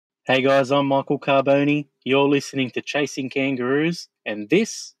Hey guys, I'm Michael Carboni. You're listening to Chasing Kangaroos, and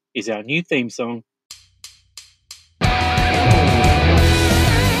this is our new theme song.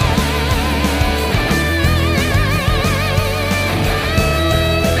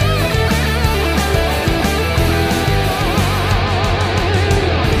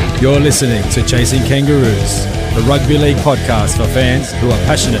 You're listening to Chasing Kangaroos, the rugby league podcast for fans who are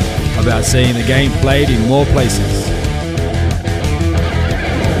passionate about seeing the game played in more places.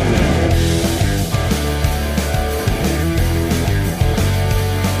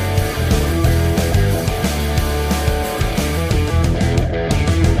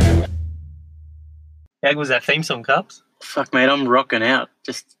 How was that theme song, Cups? Fuck, mate, I'm rocking out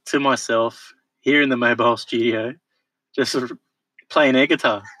just to myself here in the mobile studio, just sort of playing air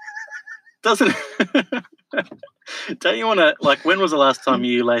guitar. Doesn't it? Don't you want to, like, when was the last time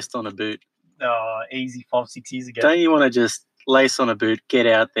you laced on a boot? Oh, easy 5-6 years ago. Don't you want to just lace on a boot, get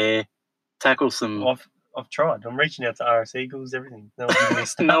out there, tackle some... I've tried. I'm reaching out to RS Eagles, everything. No one's giving me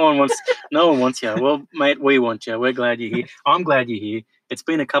stuff. no one wants you. Well, mate, we want you. We're glad you're here. I'm glad you're here. It's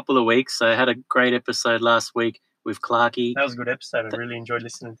been a couple of weeks, so I had a great episode last week with Clarkey. That was a good episode. I really enjoyed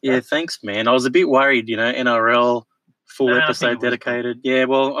listening to Yeah, that. thanks, man. I was a bit worried, NRL, full episode dedicated. Yeah,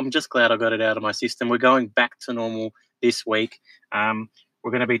 well, I'm just glad I got it out of my system. We're going back to normal this week. We're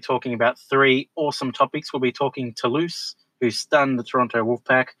going to be talking about 3 awesome topics. We'll be talking Toulouse, who stunned the Toronto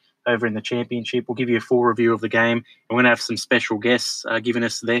Wolfpack over in the championship. We'll give you a full review of the game. And we're going to have some special guests giving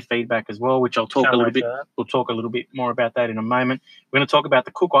us their feedback as well, which I'll talk a little bit. We'll talk a little bit more about that in a moment. We're going to talk about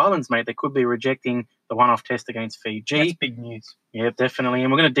the Cook Islands, mate. They could be rejecting the one-off test against Fiji. That's big news. Yeah, definitely.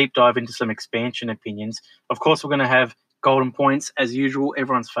 And we're going to deep dive into some expansion opinions. Of course, we're going to have golden points as usual,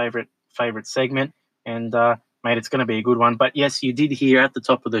 everyone's favorite segment. And mate, it's going to be a good one. But yes, you did hear at the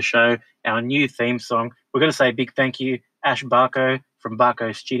top of the show our new theme song. We're going to say a big thank you, Ash Barco from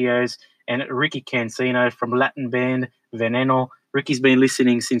Barco Studios and Ricky Cancino from Latin band Veneno. Ricky's been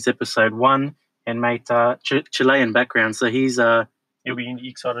listening since episode 1 and, mate, Chilean background. So he's... You'll be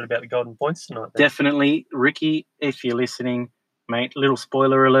excited about the golden points tonight. Then. Definitely. Ricky, if you're listening, mate, little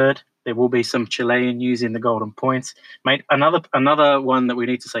spoiler alert, there will be some Chilean news in the golden points. Mate, another one that we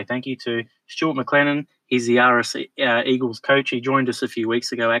need to say thank you to, Stuart McLennan. He's the RS Eagles coach. He joined us a few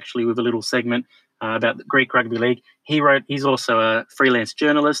weeks ago, actually, with a little segment about the Greek Rugby League. He's also a freelance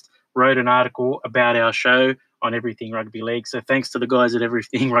journalist, wrote an article about our show on Everything Rugby League. So thanks to the guys at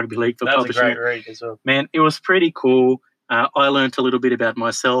Everything Rugby League for publishing it. That was a great read as well. Man, it was pretty cool. I learned a little bit about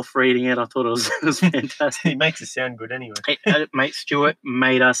myself reading it. I thought it was fantastic. It makes us sound good anyway. Mate, Stuart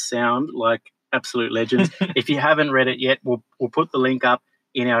made us sound like absolute legends. If you haven't read it yet, we'll put the link up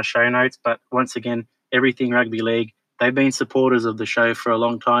in our show notes. But once again, Everything Rugby League, they've been supporters of the show for a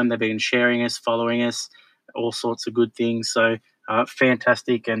long time. They've been sharing us, following us, all sorts of good things. So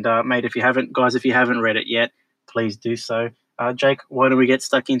fantastic. And mate, if you haven't read it yet, please do so. Jake, why don't we get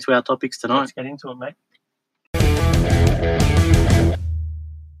stuck into our topics tonight? Let's get into it, mate.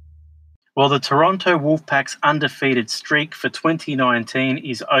 Well, the Toronto Wolfpack's undefeated streak for 2019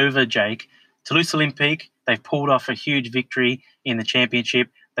 is over, Jake. Toulouse Olympique, they've pulled off a huge victory in the championship.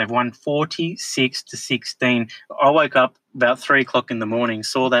 They've won 46-16. I woke up about 3 o'clock in the morning,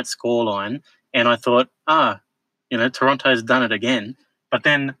 saw that scoreline, and I thought, Toronto's done it again. But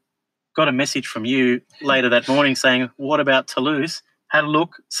then got a message from you later that morning saying, what about Toulouse? Had a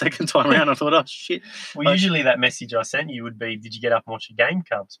look, second time around, I thought, oh, shit. Well, usually that message I sent you would be, did you get up and watch the game,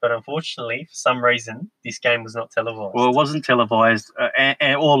 Cubs? But unfortunately, for some reason, this game was not televised. Well, it wasn't televised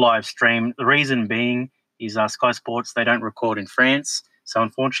or live streamed. The reason being is Sky Sports, they don't record in France. So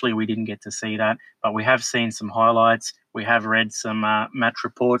unfortunately, we didn't get to see that. But we have seen some highlights. We have read some match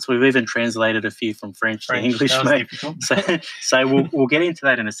reports. We've even translated a few from French to English, mate. So we'll get into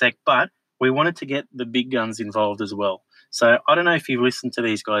that in a sec. But we wanted to get the big guns involved as well. So I don't know if you've listened to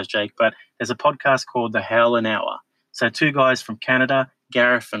these guys, Jake, but there's a podcast called The Hell an Hour. So 2 guys from Canada,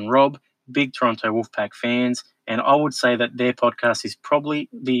 Gareth and Rob, big Toronto Wolfpack fans, and I would say that their podcast is probably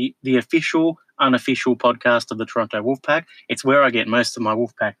the official, unofficial podcast of the Toronto Wolfpack. It's where I get most of my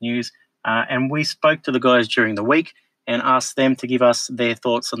Wolfpack news. And we spoke to the guys during the week and asked them to give us their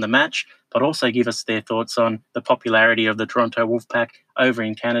thoughts on the match, but also give us their thoughts on the popularity of the Toronto Wolfpack over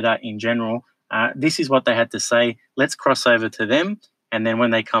in Canada in general. This is what they had to say. Let's cross over to them, and then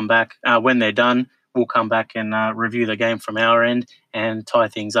when they come back, when they're done, we'll come back and review the game from our end and tie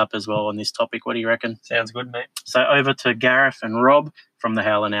things up as well on this topic. What do you reckon? Sounds good, mate. So over to Gareth and Rob from the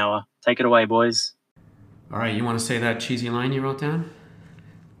Hell an Hour. Take it away, boys. All right, you want to say that cheesy line you wrote down?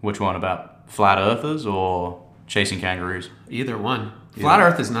 Which one, about flat earthers or chasing kangaroos? Either one. Flat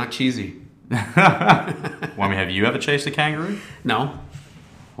Earth is not cheesy. Have you ever chased a kangaroo? No.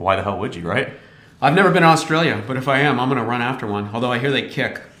 Why the hell would you, right? I've never been to Australia, but if I am, I'm going to run after one. Although I hear they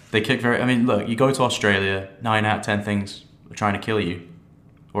kick. They kick very... I mean, look, you go to Australia, 9 out of 10 things are trying to kill you.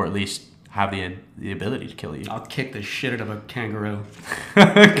 Or at least have the ability to kill you. I'll kick the shit out of a kangaroo.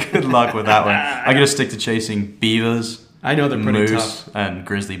 Good luck with that one. I'm going to stick to chasing beavers. I know they're pretty moose tough. And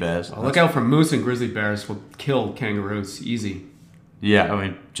grizzly bears. Look out for moose and grizzly bears. Will kill kangaroos. Easy. Yeah, I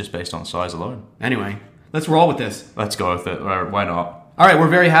mean, just based on size alone. Anyway, let's roll with this. Let's go with it. Why not? All right, we're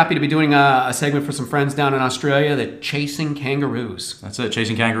very happy to be doing a segment for some friends down in Australia, the Chasing Kangaroos. That's it,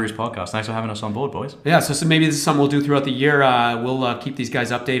 Chasing Kangaroos podcast. Thanks for having us on board, boys. Yeah, so maybe this is something we'll do throughout the year. We'll keep these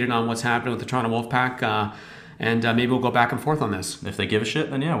guys updated on what's happening with the Toronto Wolfpack, and maybe we'll go back and forth on this. If they give a shit,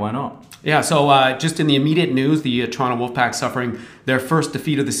 then yeah, why not? Yeah, so just in the immediate news, the Toronto Wolfpack suffering their first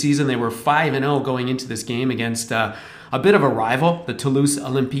defeat of the season. They were 5-0 going into this game against a bit of a rival, the Toulouse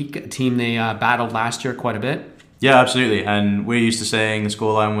Olympique, a team they battled last year quite a bit. Yeah, absolutely. And we're used to saying the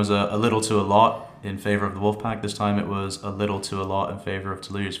scoreline was a little to a lot in favor of the Wolfpack. This time it was a little to a lot in favor of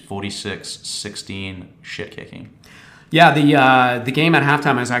Toulouse. 46-16 shit kicking. Yeah, the game at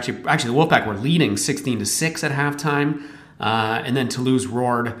halftime was actually the Wolfpack were leading 16-6 at halftime, and then Toulouse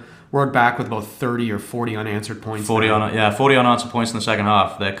roared back with about 30 or 40 unanswered points. 40 unanswered points in the second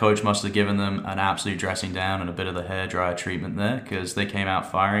half. Their coach must have given them an absolute dressing down and a bit of the hairdryer treatment there because they came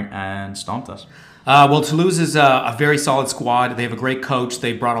out firing and stomped us. Well, Toulouse is a very solid squad. They have a great coach.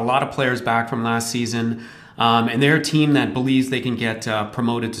 They brought a lot of players back from last season. And they're a team that believes they can get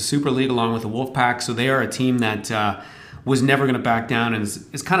promoted to Super League along with the Wolfpack. So they are a team that was never going to back down and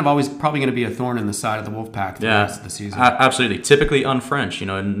is kind of always probably going to be a thorn in the side of the Wolfpack the rest of the season. Absolutely. Typically un-French.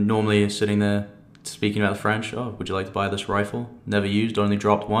 Normally sitting there speaking about the French, would you like to buy this rifle? Never used, only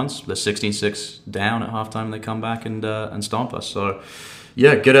dropped once. They're 16-6 down at halftime and they come back and stomp us. So...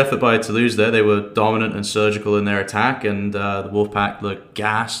 yeah, good effort by Toulouse there. They were dominant and surgical in their attack, and the Wolfpack looked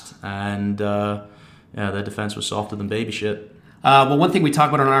gassed, and their defense was softer than baby shit. Well, one thing we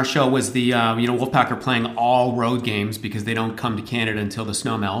talked about on our show was the Wolfpack are playing all road games because they don't come to Canada until the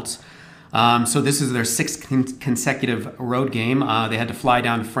snow melts. So this is their sixth consecutive road game. They had to fly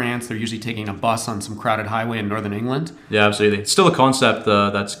down to France. They're usually taking a bus on some crowded highway in northern England. Yeah, absolutely. It's still a concept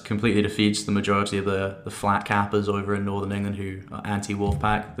that's completely defeats the majority of the flat cappers over in northern England who are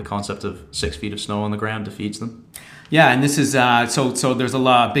anti-Wolfpack. The concept of 6 feet of snow on the ground defeats them. Yeah, and this is so there's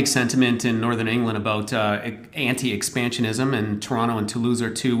a big sentiment in northern England about anti-expansionism, and Toronto and Toulouse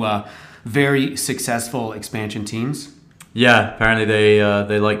are two very successful expansion teams. Yeah, apparently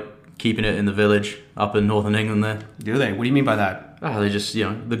they like keeping it in the village up in northern England there. Do they? What do you mean by that? They just,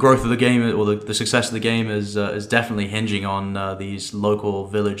 the growth of the game or the success of the game is definitely hinging on these local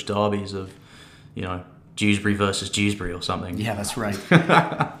village derbies of, Dewsbury versus Dewsbury or something. Yeah, that's right.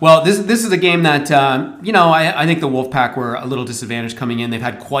 Well, this is a game that, I think the Wolfpack were a little disadvantaged coming in. They've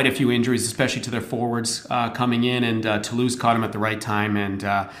had quite a few injuries, especially to their forwards coming in, and Toulouse caught them at the right time. And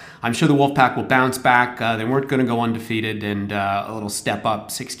I'm sure the Wolfpack will bounce back. They weren't going to go undefeated, and a little step up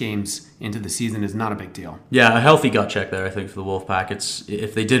 6 games into the season is not a big deal. Yeah, a healthy gut check there, I think, for the Wolfpack.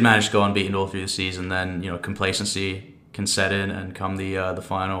 If they did manage to go unbeaten all through the season, then complacency can set in, and come the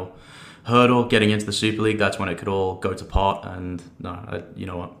final hurdle, getting into the Super League, that's when it could all go to pot. And you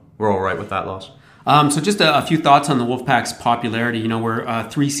know what, we're all right with that loss. So just a few thoughts on the Wolfpack's popularity. We're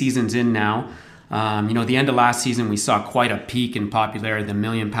 3 seasons in now. At the end of last season, we saw quite a peak in popularity. The £1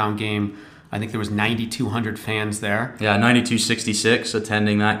 Million game, I think there was 9,200 fans there. Yeah, 9,266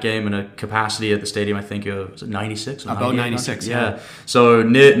 attending that game, and a capacity at the stadium, I think, was it 96? About 96, yeah. So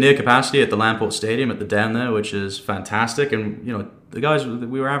near capacity at the Lamport Stadium at the Den there, which is fantastic. And, the guys,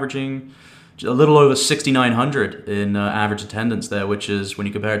 we were averaging a little over 6,900 in average attendance there, which is, when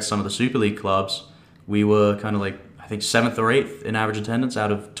you compare it to some of the Super League clubs, we were kind of like, I think, 7th or 8th in average attendance out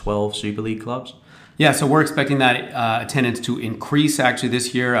of 12 Super League clubs. Yeah, so we're expecting that attendance to increase actually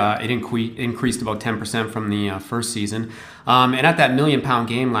this year. It increased about 10% from the first season. And at that £1 Million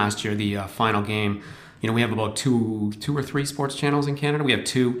game last year, the final game, we have about two or three sports channels in Canada. We have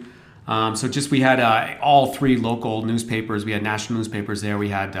 2. So we had all 3 local newspapers. We had national newspapers there. We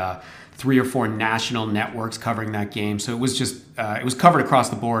had 3 or 4 national networks covering that game. So it was just it was covered across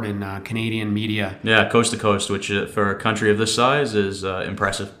the board in Canadian media. Yeah, coast to coast, which for a country of this size is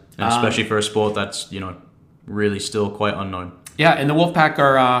impressive, and especially for a sport that's really still quite unknown. Yeah, and the Wolfpack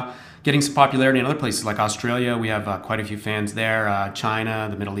are getting some popularity in other places like Australia. We have quite a few fans there. China,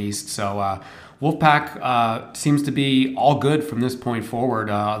 the Middle East. So Wolfpack seems to be all good from this point forward,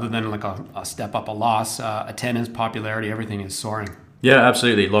 other than like a step up, a loss. Attendance, popularity, everything is soaring. Yeah,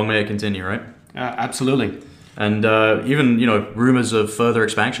 absolutely. Long may it continue, right? Absolutely. And even rumors of further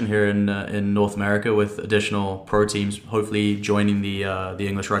expansion here in North America with additional pro teams hopefully joining the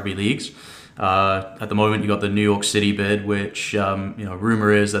English rugby leagues. At the moment, you got the New York City bid, which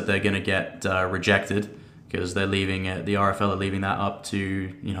rumor is that they're going to get rejected because they're leaving it. The RFL are leaving that up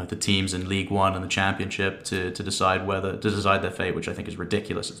to the teams in League One and the Championship to decide their fate, which I think is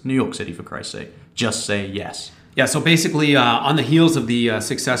ridiculous. It's New York City, for Christ's sake. Just say yes. Yeah, so basically, on the heels of the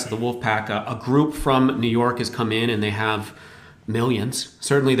success of the Wolfpack, a group from New York has come in and they have millions.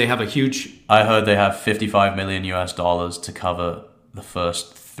 Certainly, they have a huge... I heard they have $55 million to cover the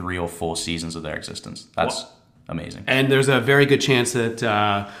first 3 or 4 seasons of their existence. That's amazing. And there's a very good chance that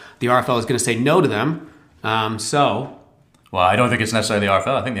the RFL is going to say no to them. Well, I don't think it's necessarily the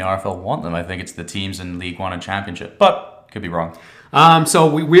RFL. I think the RFL want them. I think it's the teams in League One and Championship. But could be wrong.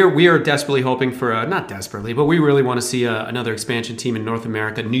 So we are desperately hoping for, not desperately, but we really want to see another expansion team in North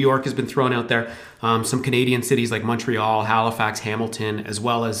America. New York has been thrown out there. Some Canadian cities like Montreal, Halifax, Hamilton, as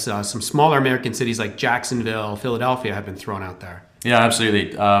well as some smaller American cities like Jacksonville, Philadelphia have been thrown out there. Yeah,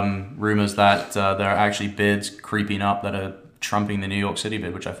 absolutely. Rumors that there are actually bids creeping up that are trumping the New York City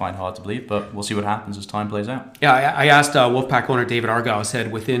bid, which I find hard to believe, but we'll see what happens as time plays out. Yeah, I asked Wolfpack owner David Argyle, I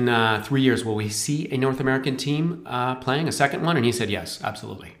said, within 3 years, will we see a North American team playing a second one? And he said, yes,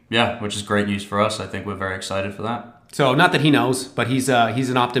 absolutely. Yeah, which is great news for us. I think we're very excited for that. So not that he knows, but he's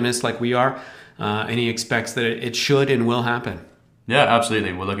an optimist like we are, and he expects that it should and will happen. Yeah,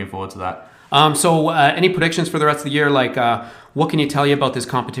 absolutely. We're looking forward to that. So any predictions for the rest of the year? Like, what can you tell you about this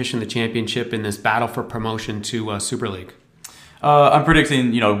competition, the championship, and this battle for promotion to Super League? I'm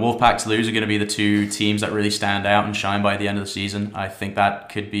predicting, Wolfpack, Toulouse are going to be the 2 teams that really stand out and shine by the end of the season. I think that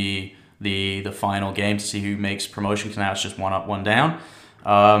could be the final game to see who makes promotion, because now it's just one up, one down.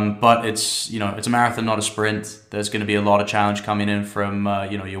 But it's a marathon, not a sprint. There's going to be a lot of challenge coming in from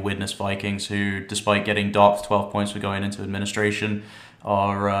your Widnes Vikings, who, despite getting docked 12 points for going into administration,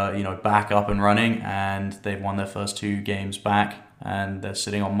 are back up and running, and they've won their first 2 games back, and they're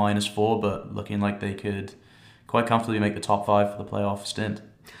sitting on -4, but looking like they could quite comfortably make the top 5 for the playoff stint.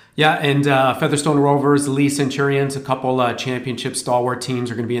 Yeah, and Featherstone Rovers, Lee Centurions, a couple championship stalwart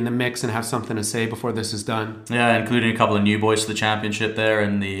teams are going to be in the mix and have something to say before this is done. Yeah, including a couple of new boys to the championship there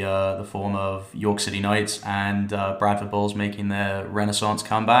in the form of York City Knights and Bradford Bulls making their Renaissance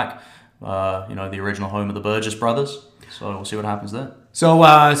comeback. The original home of the Burgess brothers. So we'll see what happens there. So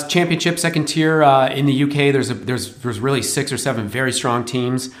championship, second tier in the UK, there's really 6 or 7 very strong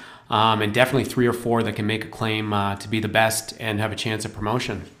teams. And definitely 3 or 4 that can make a claim to be the best and have a chance of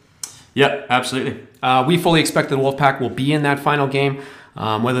promotion. Yeah, absolutely. We fully expect that the Wolfpack will be in that final game.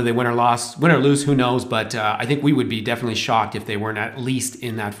 Whether they win or lose, who knows? But I think we would be definitely shocked if they weren't at least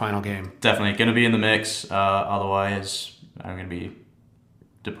in that final game. Definitely going to be in the mix. Otherwise, I'm going to be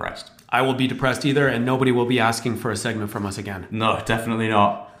depressed. I will be depressed either, and nobody will be asking for a segment from us again. No, definitely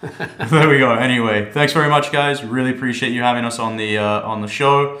not. There we go. Anyway, thanks very much, guys. Really appreciate you having us on the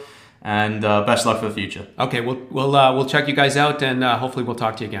show. And best luck for the future. Okay, we'll check you guys out, and hopefully we'll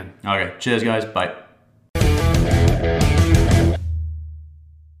talk to you again. Okay, cheers, guys. Bye.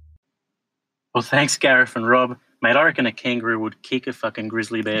 Well, thanks, Gareth and Rob. Mate, I reckon a kangaroo would kick a fucking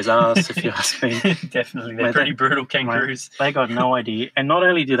grizzly bear's ass, if you ask me. Definitely. They're pretty brutal kangaroos. Mate, they got no idea. And not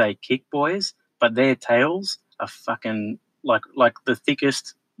only do they kick, boys, but their tails are fucking like the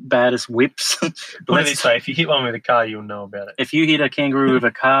thickest, baddest whips. Put it this way, if you hit one with a car, you'll know about it. If you hit a kangaroo with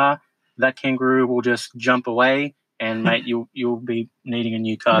a car, that kangaroo will just jump away, and mate, you'll be needing a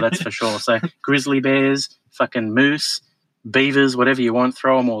new car, that's for sure. So grizzly bears, fucking moose, beavers, whatever you want,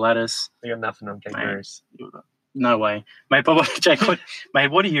 throw them all at us. They got nothing on kangaroos. Mate, no way. Mate, but Jake, what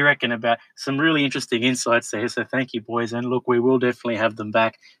do you reckon about some really interesting insights there? So thank you, boys. And look, we will definitely have them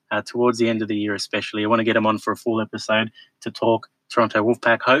back towards the end of the year especially. I want to get them on for a full episode to talk Toronto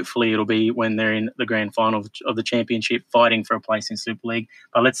Wolfpack. Hopefully it'll be when they're in the grand final of the championship fighting for a place in Super League.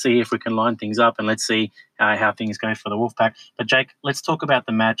 But let's see if we can line things up, and let's see how things go for the Wolfpack. But Jake, let's talk about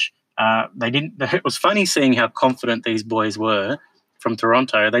the match. It was funny seeing how confident these boys were from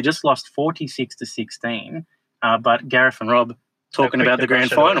Toronto. They just lost 46-16. But Gareth and Rob talking about the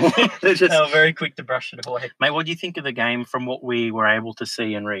grand final. They were very quick to brush it away. Mate, what do you think of the game from what we were able to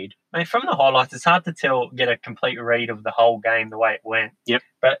see and read? Mate, from the highlights, it's hard to get a complete read of the whole game, the way it went. Yep.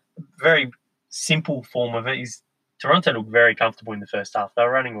 But very simple form of it is Toronto looked very comfortable in the first half. They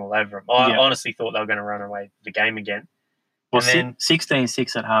were running all over them. I honestly thought they were going to run away the game again. Well,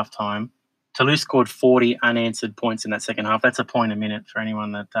 16-6 at halftime. Toulouse scored 40 unanswered points in that second half. That's a point a minute for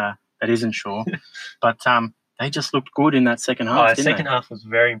anyone that isn't sure. But they just looked good in that second half. The second half was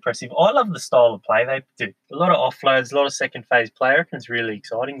very impressive. I love the style of play they do. A lot of offloads, a lot of second phase play. I reckon it's really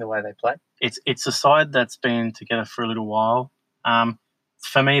exciting the way they play. it's a side that's been together for a little while.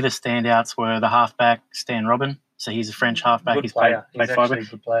 For me, the standouts were the halfback, Stan Robben. So he's a French halfback. Good He's player. played He's five. actually a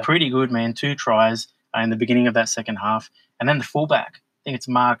good player. Pretty good, man. 2 tries in the beginning of that second half. And then the fullback, I think it's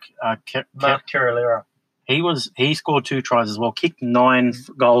Mark Carolera. He scored 2 tries as well, kicked 9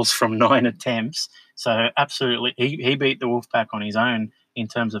 goals from 9 attempts. So absolutely, he beat the Wolfpack on his own in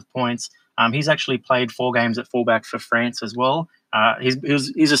terms of points. He's actually played 4 games at fullback for France as well.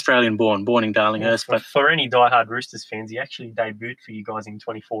 He's Australian born in Darlinghurst. But for any diehard Roosters fans, he actually debuted for you guys in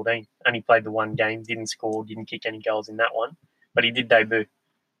 2014. Only played the 1 game, didn't score, didn't kick any goals in that one, but he did debut.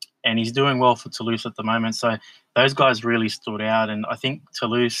 And he's doing well for Toulouse at the moment. So those guys really stood out. And I think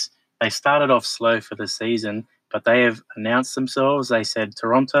Toulouse, they started off slow for the season, but they have announced themselves. They said,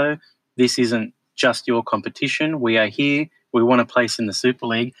 Toronto, this isn't just your competition. We are here. We want a place in the Super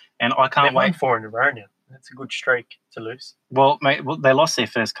League. And I can't wait. They've won 4 in a row now. That's a good streak to lose. Well, mate, they lost their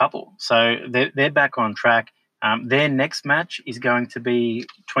first couple. So they're back on track. Their next match is going to be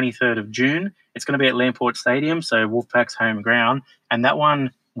 23rd of June. It's going to be at Lamport Stadium, so Wolfpack's home ground. And that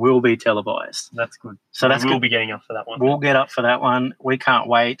one will be televised. That's good. So we'll be getting up for that one. We'll get up for that one. We can't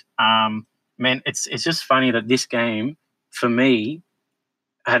wait. Man, it's just funny that this game, for me,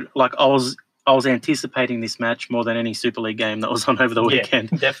 I was anticipating this match more than any Super League game that was on over the weekend.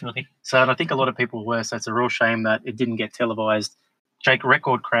 Yeah, definitely. So I think a lot of people were. So it's a real shame that it didn't get televised. Jake,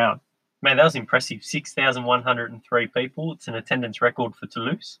 record crowd. Man, that was impressive. 6,103 people. It's an attendance record for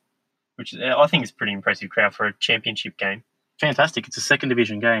Toulouse, which I think is a pretty impressive crowd for a championship game. Fantastic. It's a second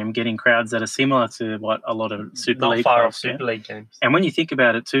division game, getting crowds that are similar to what a lot of Super League not far clubs off Super League games. And when you think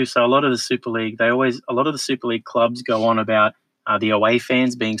about it too, so a lot of the Super League clubs go on about the away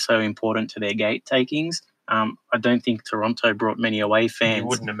fans being so important to their gate takings. I don't think Toronto brought many away fans. You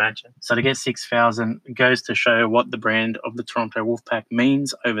wouldn't imagine. So to get 6,000 goes to show what the brand of the Toronto Wolfpack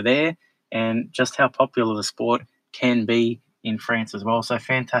means over there and just how popular the sport can be in France as well. So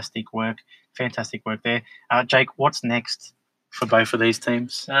fantastic work there. Jake, what's next for both of these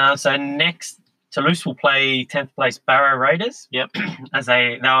teams? So next, Toulouse will play 10th place Barrow Raiders. Yep. As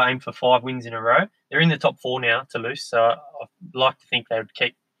they'll aim for 5 wins in a row. They're in the top 4 now, Toulouse. So I'd like to think they would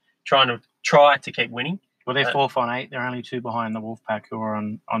try to keep winning. Well, they're 4th on 8. They're only 2 behind the Wolfpack, who are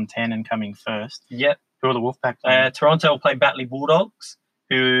on 10 and coming first. Yep. Who are the Wolfpack? Toronto will play Batley Bulldogs,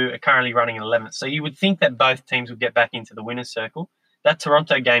 who are currently running 11th. So you would think that both teams would get back into the winner's circle. That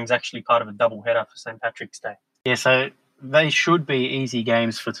Toronto game is actually part of a double header for St. Patrick's Day. Yeah, so they should be easy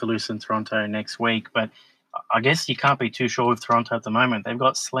games for Toulouse and Toronto next week, but I guess you can't be too sure with Toronto at the moment. They've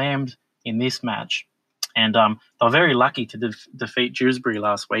got slammed in this match, and they're very lucky to defeat Dewsbury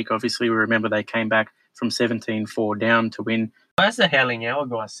last week. Obviously, we remember they came back from 17-4 down to win. As the Howling Hour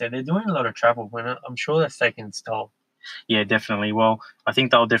guys said, they're doing a lot of travel. I'm sure that's taken its toll. Yeah, definitely. Well, I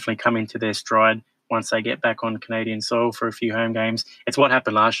think they'll definitely come into their stride once they get back on Canadian soil for a few home games. It's what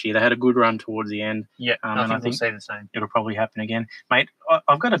happened last year. They had a good run towards the end. Yeah, I think we'll say the same. It'll probably happen again. Mate,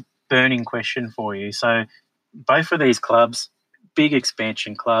 I've got a burning question for you. So both of these clubs, big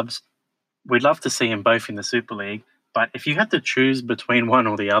expansion clubs, we'd love to see them both in the Super League. But if you had to choose between one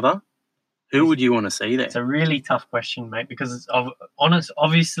or the other, who would you want to see there? It's a really tough question, mate, because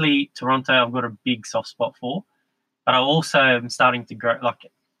obviously Toronto I've got a big soft spot for, but I also am starting to grow.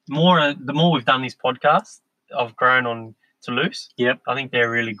 The more we've done this podcast, I've grown on Toulouse. Yep. I think they're a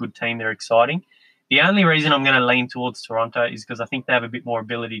really good team. They're exciting. The only reason I'm going to lean towards Toronto is because I think they have a bit more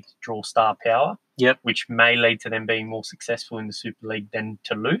ability to draw star power, yep, which may lead to them being more successful in the Super League than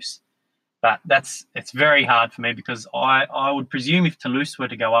Toulouse. But it's very hard for me because I would presume if Toulouse were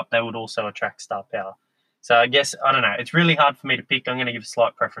to go up, they would also attract star power. So I guess, I don't know, it's really hard for me to pick. I'm going to give a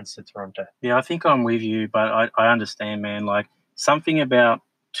slight preference to Toronto. Yeah, I think I'm with you, but I understand, man. Like, something about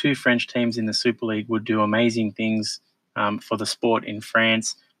 2 French teams in the Super League would do amazing things for the sport in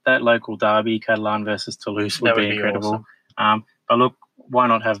France. That local derby, Catalan versus Toulouse, would be incredible. Awesome. But look, why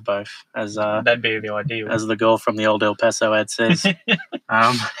not have both? That'd be the ideal. As the girl from the old El Paso ad says.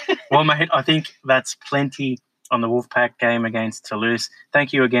 Well, mate, I think that's plenty on the Wolfpack game against Toulouse.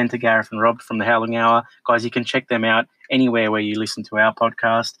 Thank you again to Gareth and Rob from the Howling Hour. Guys, you can check them out anywhere where you listen to our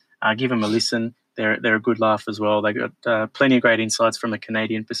podcast. Give them a listen. They're a good laugh as well. They got plenty of great insights from a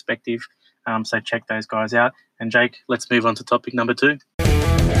Canadian perspective. So check those guys out. And Jake, let's move on to topic number 2.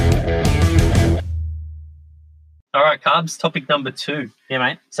 All right, Carbs, topic number 2. Yeah,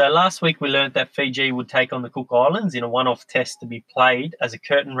 mate. So last week we learned that Fiji would take on the Cook Islands in a one-off test to be played as a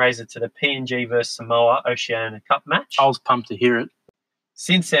curtain raiser to the PNG versus Samoa Oceania Cup match. I was pumped to hear it.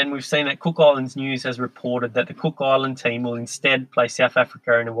 Since then, we've seen that Cook Islands News has reported that the Cook Island team will instead play South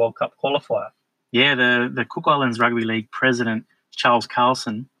Africa in a World Cup qualifier. Yeah, the Cook Islands Rugby League president, Charles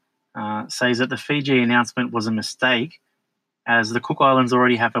Carlson, says that the Fiji announcement was a mistake, as the Cook Islands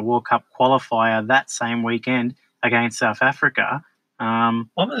already have a World Cup qualifier that same weekend against South Africa. I'm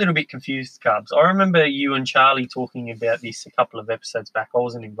a little bit confused, Cubs. I remember you and Charlie talking about this a couple of episodes back. I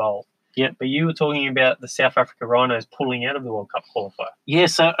wasn't involved. Yeah. But you were talking about the South Africa Rhinos pulling out of the World Cup qualifier. Yeah,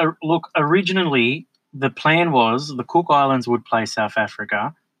 so look, originally the plan was the Cook Islands would play South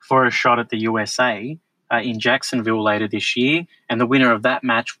Africa for a shot at the USA in Jacksonville later this year, and the winner of that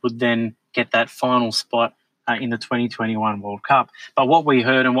match would then get that final spot in the 2021 World Cup. But what we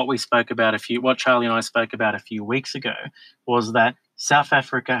heard and what we spoke about what Charlie and I spoke about a few weeks ago was that South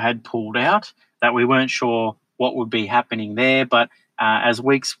Africa had pulled out, that we weren't sure what would be happening there. But as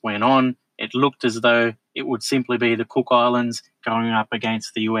weeks went on, it looked as though it would simply be the Cook Islands going up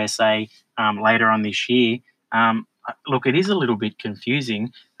against the USA later on this year. Look, it is a little bit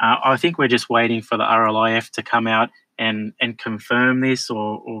confusing. I think we're just waiting for the RLIF to come out and confirm this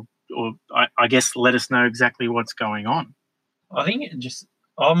or I guess let us know exactly what's going on. I think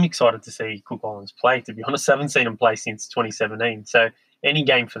I'm excited to see Cook Islands play, to be honest. I haven't seen them play since 2017. So any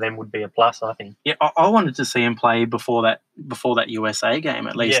game for them would be a plus, I think. Yeah, I wanted to see him play before that USA game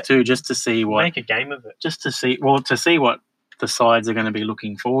at least too, just to see what make a game of it. Just to see what the sides are going to be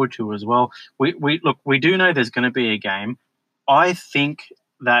looking forward to as well. We do know there's going to be a game. I think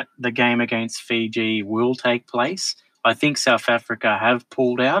that the game against Fiji will take place. I think South Africa have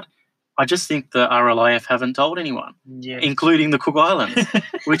pulled out. I just think the RLIF haven't told anyone, including the Cook Islands,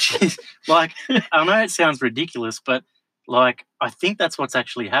 which is like, I know it sounds ridiculous, but like, I think that's what's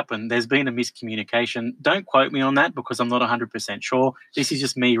actually happened. There's been a miscommunication. Don't quote me on that because I'm not 100% sure. This is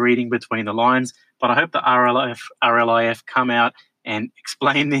just me reading between the lines, but I hope the RLIF come out and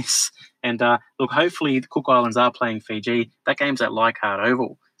explain this. And look, hopefully the Cook Islands are playing Fiji. That game's at Leichhardt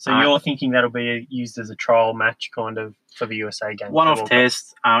Oval. So you're thinking that'll be used as a trial match kind of for the USA game? One-off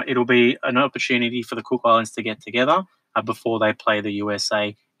test. It'll be an opportunity for the Cook Islands to get together before they play the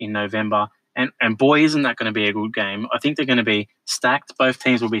USA in November. And boy, isn't that going to be a good game. I think they're going to be stacked. Both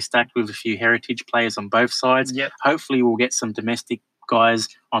teams will be stacked with a few heritage players on both sides. Yep. Hopefully we'll get some domestic guys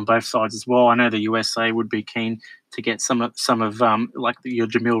on both sides as well. I know the USA would be keen to get some of like your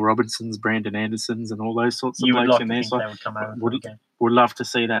Jamil Robinsons, Brandon Andersons, and all those sorts of blokes in there. So they would come over would love to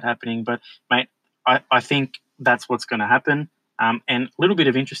see that happening. But mate, I think that's what's going to happen. And a little bit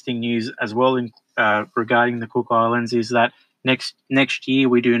of interesting news as well regarding the Cook Islands is that next year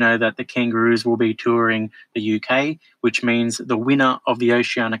we do know that the Kangaroos will be touring the UK, which means the winner of the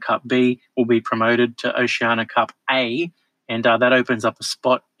Oceania Cup B will be promoted to Oceania Cup A. And that opens up a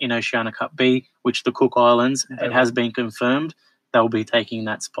spot in Oceania Cup B, which the Cook Islands, it has been confirmed, they'll be taking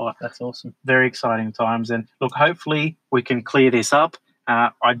that spot. That's awesome. Very exciting times. And look, hopefully we can clear this up.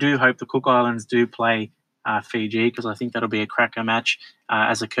 I do hope the Cook Islands do play Fiji because I think that'll be a cracker match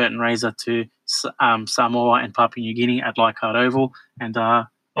as a curtain raiser to Samoa and Papua New Guinea at Leichhardt Oval. And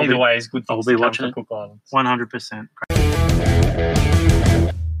either way is good. I'll be watching it. Cook Islands. 100%.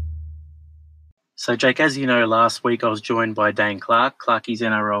 So, Jake, as you know, last week I was joined by Dane Clarkie's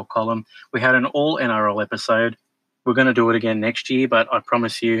NRL column. We had an all NRL episode. We're going to do it again next year, but I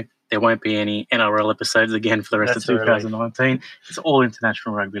promise you there won't be any NRL episodes again for the rest of 2019. It's all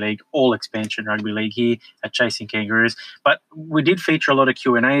International Rugby League, all expansion rugby league here at Chasing Kangaroos. But we did feature a lot of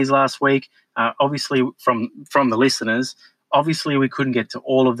Q&As last week, obviously from the listeners. Obviously, we couldn't get to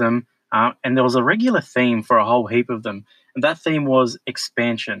all of them, and there was a regular theme for a whole heap of them, and that theme was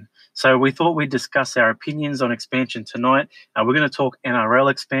expansion. So we thought we'd discuss our opinions on expansion tonight. We're going to talk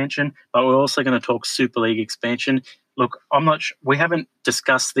NRL expansion, but we're also going to talk Super League expansion. Look, I'm not sure. We haven't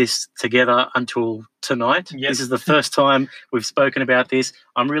discussed this together until tonight. Yep. This is the first time we've spoken about this.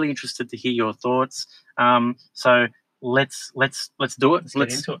 I'm really interested to hear your thoughts. So let's do it.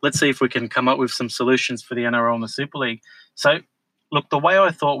 Let's see if we can come up with some solutions for the NRL and the Super League. So, look, the way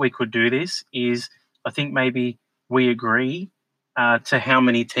I thought we could do this is I think maybe we agree to how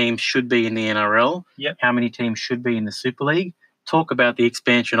many teams should be in the NRL, how many teams should be in the Super League, talk about the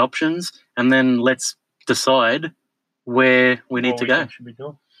expansion options, and then let's decide where we need to go. Should be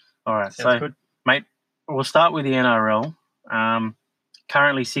doing. All right. Sounds so, good. Mate, we'll start with the NRL.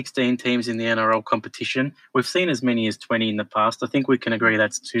 Currently 16 teams in the NRL competition. We've seen as many as 20 in the past. I think we can agree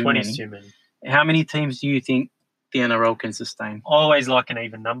that's too 20 many. 20 is too many. How many teams do you think the NRL can sustain? I always like an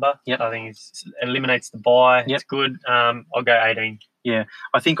even number. Yep. I think it eliminates the bye. Yep. It's good. I'll go 18. Yeah,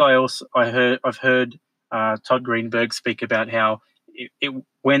 I think I've heard Todd Greenberg speak about how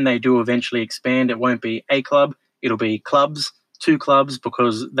when they do eventually expand, it won't be a club, it'll be clubs, 2 clubs,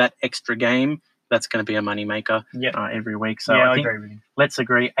 because that extra game that's going to be a moneymaker every week. So I think agree with you. let's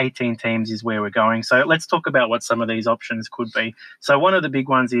agree 18 teams is where we're going. So let's talk about what some of these options could be. So one of the big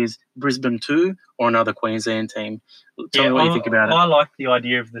ones is Brisbane 2 or another Queensland team. Tell me what you think about it. I like the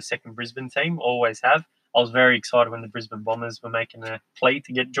idea of the second Brisbane team, always have. I was very excited when the Brisbane Bombers were making a plea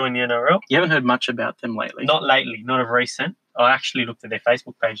to join the NRL. You haven't heard much about them lately? Not lately, not of recent. I actually looked at their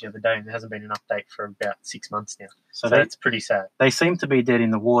Facebook page the other day and there hasn't been an update for about 6 months now. So that's pretty sad. They seem to be dead in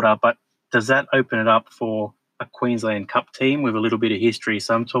the water, but does that open it up for a Queensland Cup team with a little bit of history?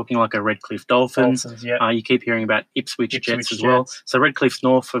 So I'm talking like a Redcliffe Dolphins. You keep hearing about Ipswich Jets as well. So Redcliffe's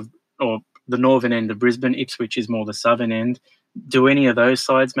north of, or the northern end of Brisbane. Ipswich is more the southern end. Do any of those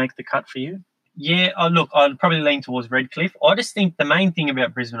sides make the cut for you? Yeah, look, I'd probably lean towards Redcliffe. I just think the main thing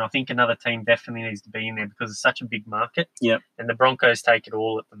about Brisbane, I think another team definitely needs to be in there because it's such a big market. Yeah. And the Broncos take it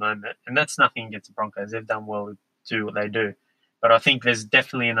all at the moment. And that's nothing against the Broncos. They've done well to do what they do. But I think there's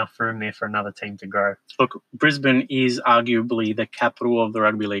definitely enough room there for another team to grow. Look, Brisbane is arguably the capital of the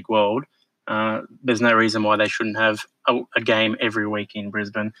rugby league world. There's no reason why they shouldn't have a game every week in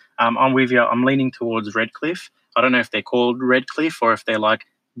Brisbane. I'm with you. I'm leaning towards Redcliffe. I don't know if they're called Redcliffe or if they're like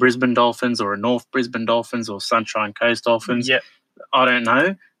Brisbane Dolphins or a North Brisbane Dolphins or Sunshine Coast Dolphins. Yep. I don't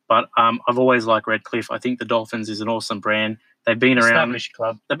know, but I've always liked Redcliffe. I think the Dolphins is an awesome brand. They've been around. Established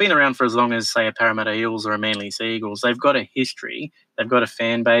club. They've been around for as long as, say, a Parramatta Eels or a Manly Sea Eagles. They've got a history. They've got a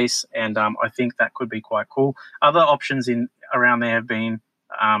fan base, and I think that could be quite cool. Other options around there have been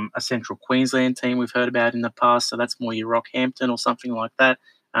a Central Queensland team we've heard about in the past, so that's more your Rockhampton or something like that.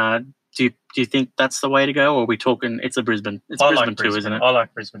 Do you think that's the way to go, or are we talking it's Brisbane 2, isn't it? I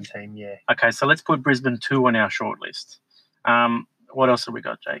like Brisbane team, yeah. Okay, so let's put Brisbane 2 on our shortlist. What else have we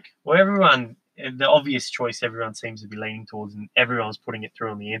got, Jake? Well, the obvious choice everyone seems to be leaning towards, and everyone's putting it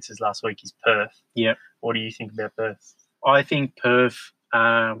through on the answers last week, is Perth. Yeah. What do you think about Perth? I think Perth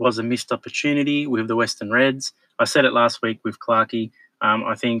was a missed opportunity with the Western Reds. I said it last week with Clarkey.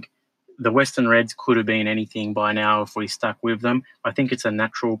 I think the Western Reds could have been anything by now if we stuck with them. I think it's a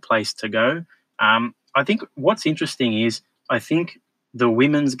natural place to go. I think what's interesting is I think the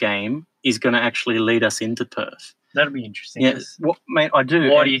women's game is going to actually lead us into Perth. That'll be interesting. Yes, mate, I do.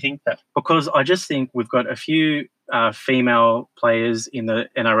 Why do you think that? Because I just think we've got a few female players in the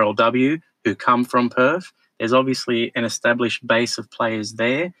NRLW who come from Perth. There's obviously an established base of players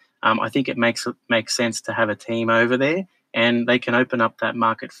there. I think it makes sense to have a team over there, and they can open up that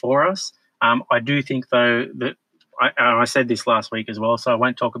market for us. I do think, though, that I said this last week as well, so I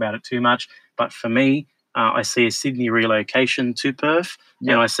won't talk about it too much. But for me, I see a Sydney relocation to Perth,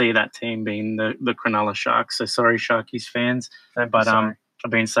 and I see that team being the Cronulla Sharks. So sorry, Sharkies fans, but I've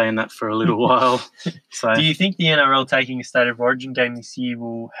been saying that for a little while. So, do you think the NRL taking a State of Origin game this year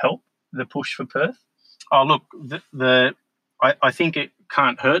will help the push for Perth? Oh, look, I think it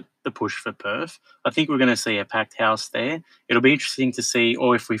can't hurt the push for Perth. I think we're going to see a packed house there. It'll be interesting to see,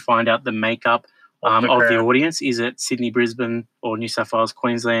 or if we find out the makeup of the audience. Is it Sydney, Brisbane, or New South Wales,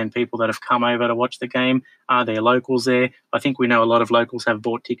 Queensland people that have come over to watch the game? Are there locals there? I think we know a lot of locals have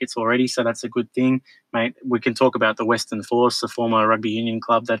bought tickets already, so that's a good thing, mate. We can talk about the Western Force, the former rugby union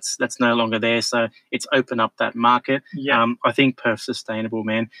club that's no longer there, so it's opened up that market. Yeah. I think Perth's sustainable,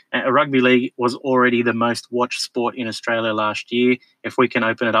 man. Rugby league was already the most watched sport in Australia last year. If we can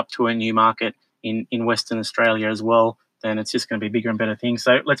open it up to a new market in Western Australia as well, then it's just going to be bigger and better things.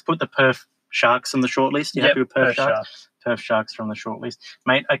 So let's put the Perth Sharks on the shortlist. You happy with Perth Sharks? Perth Sharks are on the shortlist,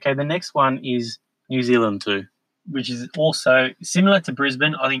 mate. Okay, the next one is New Zealand 2, which is also similar to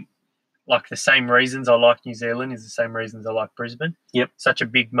Brisbane. I think, like, the same reasons I like New Zealand is the same reasons I like Brisbane. Yep, such a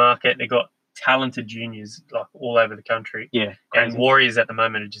big market. They got talented juniors like all over the country. Yeah, crazy. And Warriors at the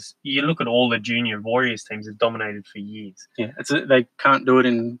moment are just, you look at all the junior Warriors teams have dominated for years. Yeah, they can't do it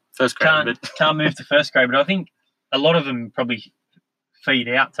in first grade. Can't move to first grade, but I think a lot of them probably feed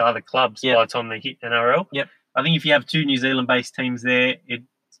out to other clubs by the time they hit NRL. Yep. I think if you have two New Zealand-based teams there, it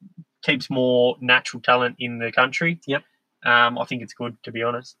keeps more natural talent in the country. Yep. I think it's good, to be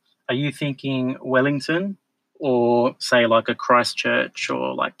honest. Are you thinking Wellington or, say, like a Christchurch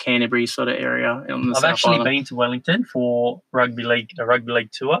or like Canterbury sort of area on the South actually Island? Been to Wellington for a rugby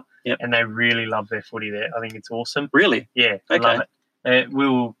league tour, yep, and they really love their footy there. I think it's awesome. Really? Yeah, I love it. We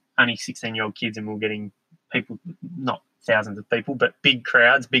were only 16-year-old kids, and we were getting people, not thousands of people, but big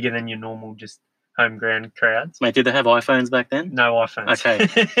crowds, bigger than your normal just home ground crowds. Mate, did they have iPhones back then? No iPhones.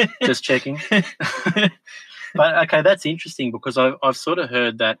 Okay, just checking. But okay, that's interesting because I've sort of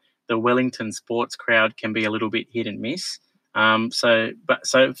heard that the Wellington sports crowd can be a little bit hit and miss. So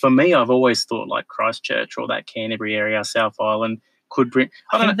for me, I've always thought like Christchurch or that Canterbury area, South Island could bring.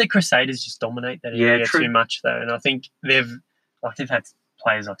 I think the Crusaders just dominate that area too much though, and I think they've had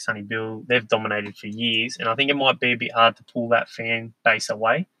players like Sonny Bill. They've dominated for years, and I think it might be a bit hard to pull that fan base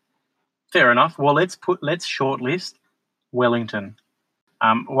away. Fair enough. Well, let's shortlist Wellington.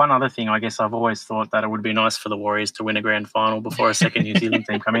 One other thing, I guess I've always thought that it would be nice for the Warriors to win a grand final before a second New Zealand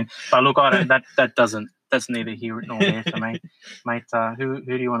team come in. But look, that's neither here nor there for me, mate. Who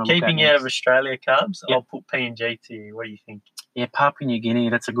do you want to look at? Keeping out of Australia, Cubs. Yep. I'll put PNG to you. What do you think? Yeah, Papua New Guinea.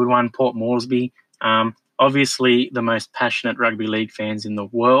 That's a good one. Port Moresby. Obviously, the most passionate rugby league fans in the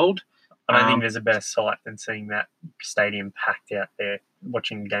world. I don't think there's a better sight than seeing that stadium packed out there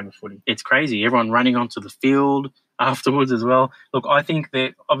watching a game of footy. It's crazy. Everyone running onto the field afterwards as well. Look, I think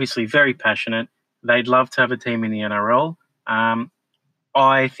they're obviously very passionate. They'd love to have a team in the NRL.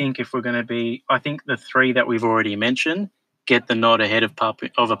 I think I think the three that we've already mentioned get the nod ahead of a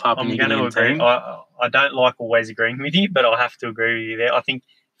Papua New Guinea team. I'm going to agree. I don't like always agreeing with you, but I have to agree with you there. I think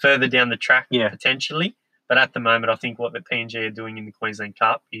further down the track, potentially. But at the moment, I think what the PNG are doing in the Queensland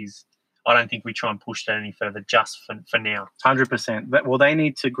Cup is I don't think we try and push that any further just for now. 100%. Well, they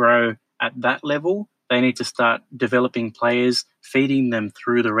need to grow at that level. They need to start developing players, feeding them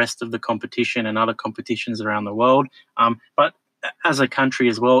through the rest of the competition and other competitions around the world. But as a country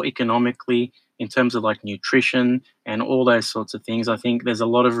as well, economically, in terms of like nutrition and all those sorts of things, I think there's a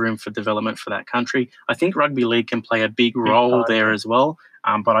lot of room for development for that country. I think rugby league can play a big role there as well.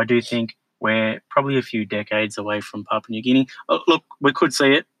 But I do think we're probably a few decades away from Papua New Guinea. Look, we could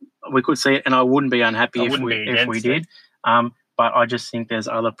see it, and I wouldn't be unhappy if we did. But I just think there's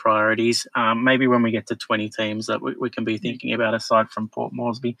other priorities. Maybe when we get to 20 teams that we can be thinking about aside from Port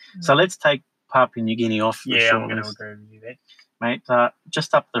Moresby. So let's take Papua New Guinea off the short I'm going to list. agree with you there. Mate,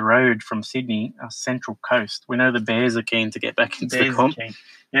 just up the road from Sydney, Central Coast. We know the Bears are keen to get back into the comp.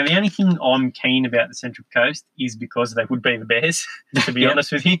 Now, the only thing I'm keen about the Central Coast is because they would be the Bears, to be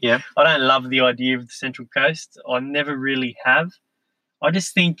honest with you. Yeah. I don't love the idea of the Central Coast. I never really have. I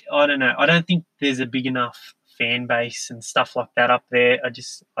just think, I don't know, I don't think there's a big enough fan base and stuff like that up there.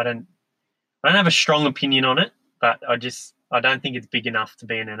 I don't have a strong opinion on it, but I don't think it's big enough to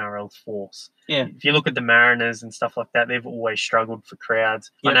be an NRL force. Yeah. If you look at the Mariners and stuff like that, they've always struggled for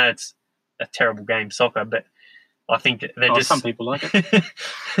crowds. Yep. I know it's a terrible game, soccer, but I think some people like it.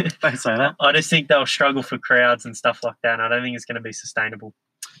 Don't say that. I just think they'll struggle for crowds and stuff like that, and I don't think it's going to be sustainable.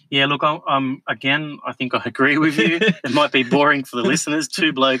 Yeah, look, again, I think I agree with you. It might be boring for the listeners,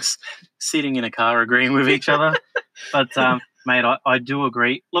 two blokes sitting in a car agreeing with each other. But, mate, I do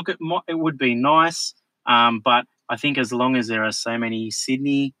agree. Look, it would be nice, but I think as long as there are so many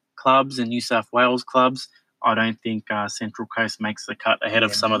Sydney clubs and New South Wales clubs, I don't think Central Coast makes the cut ahead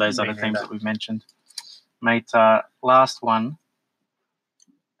of some of those other teams that we've mentioned. Mate, last one,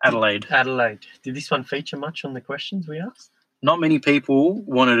 Adelaide. Did this one feature much on the questions we asked? Not many people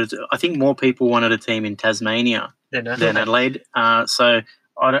wanted it. I think more people wanted a team in Tasmania than Adelaide. So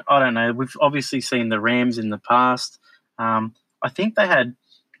I don't know. We've obviously seen the Rams in the past. I think they had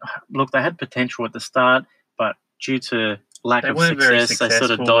potential at the start, but due to lack of success, they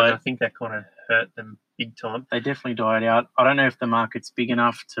sort of died. I think that kind of hurt them big time. They definitely died out. I don't know if the market's big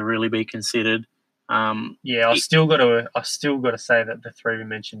enough to really be considered. I still got to say that the three we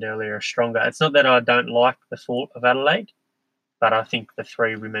mentioned earlier are stronger. It's not that I don't like the thought of Adelaide, but I think the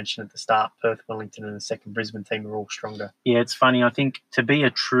three we mentioned at the start, Perth, Wellington, and the second Brisbane team, are all stronger. Yeah, it's funny. I think to be a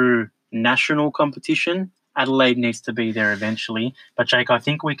true national competition, Adelaide needs to be there eventually. But Jake, I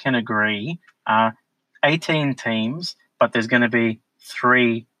think we can agree. 18 teams, but there's going to be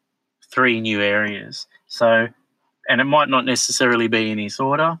three new areas. So, and it might not necessarily be in this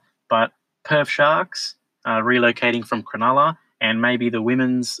order, but Perth Sharks relocating from Cronulla, and maybe the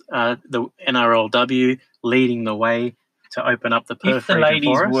women's, the NRLW leading the way to open up the Perth region for us. If the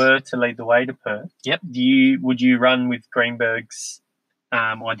ladies were to lead the way to Perth, would you run with Greenberg's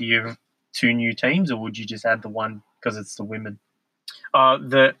idea of two new teams, or would you just add the one because it's the women?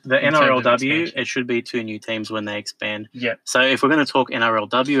 The NRLW, it should be two new teams when they expand. Yeah. So if we're going to talk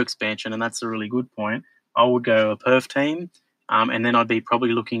NRLW expansion, and that's a really good point, I would go a Perth team. And then I'd be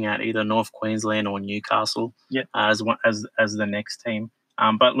probably looking at either North Queensland or Newcastle as the next team.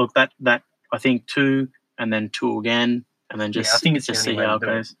 But look, that I think two and then two again, and then just see how it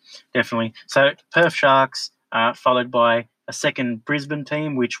goes. Definitely. So Perth Sharks, followed by a second Brisbane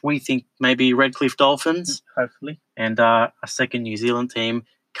team, which we think may be Redcliffe Dolphins, hopefully, and a second New Zealand team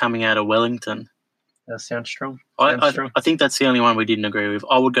coming out of Wellington. That sounds strong. I think that's the only one we didn't agree with.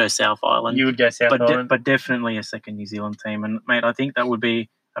 I would go South Island. You would go South Island? But definitely a second New Zealand team. And, mate, I think that would be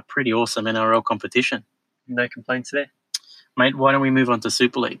a pretty awesome NRL competition. No complaints there. Mate, why don't we move on to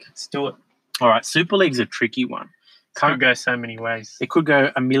Super League? Let's do it. All right, Super League's a tricky one. It could go so many ways. It could go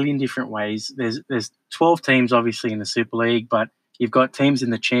a million different ways. There's 12 teams, obviously, in the Super League, but You've got teams in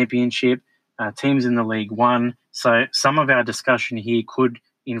the Championship, teams in the League One. So some of our discussion here could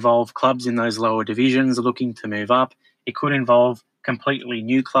involve clubs in those lower divisions looking to move up. It could involve completely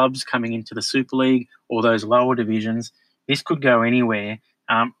new clubs coming into the Super League or those lower divisions. This could go anywhere.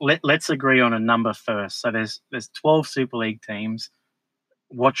 Let's agree on a number first. So there's 12 Super League teams.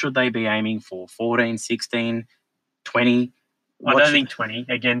 What should they be aiming for? 14, 16, 20? I don't think 20.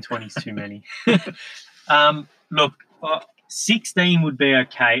 Again, 20 is too many. Look, 16 would be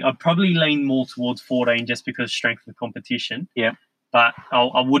okay. I'd probably lean more towards 14 just because strength of competition. Yeah. But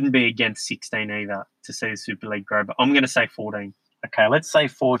I wouldn't be against 16 either to see the Super League grow. But I'm going to say 14. Okay, let's say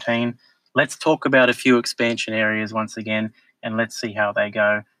 14. Let's talk about a few expansion areas once again, and let's see how they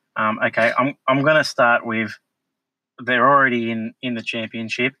go. Okay, I'm going to start with they're already in the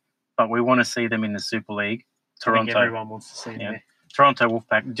Championship, but we want to see them in the Super League. Toronto. I think everyone wants to see them there. Toronto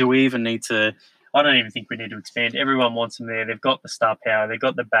Wolfpack. Do we even need to? I don't even think we need to expand. Everyone wants them there. They've got the star power. They've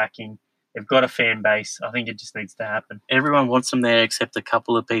got the backing. They've got a fan base. I think it just needs to happen. Everyone wants them there except a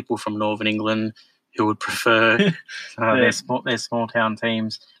couple of people from Northern England who would prefer their small town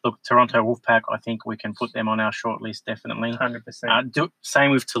teams. Look, Toronto Wolfpack, I think we can put them on our short list, definitely. 100%.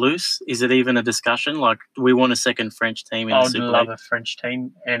 Same with Toulouse. Is it even a discussion? Like, do we want a second French team in the Super League? I would love a French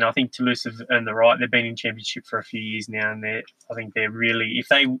team, and I think Toulouse have earned the right. They've been in Championship for a few years now, and I think they're really, if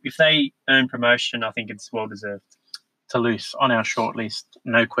they earn promotion, I think it's well deserved. Toulouse on our short list,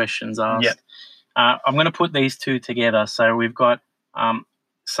 no questions asked. Yep. I'm going to put these two together. So we've got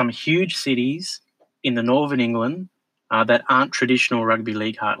some huge cities in the Northern England that aren't traditional rugby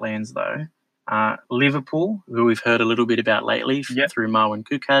league heartlands, though. Liverpool, who we've heard a little bit about lately through Marwan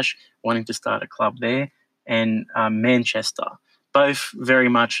Kukash, wanting to start a club there, and Manchester. Both very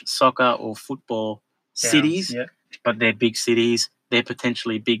much soccer or football cities, but they're big cities. They're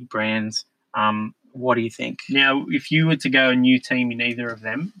potentially big brands. What do you think? Now, if you were to go a new team in either of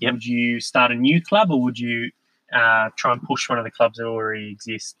them, would you start a new club or would you try and push one of the clubs that already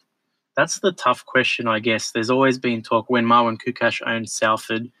exist? That's the tough question, I guess. There's always been talk when Marwan Kukash owned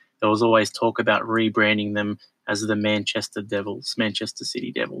Salford, there was always talk about rebranding them as the Manchester Devils, Manchester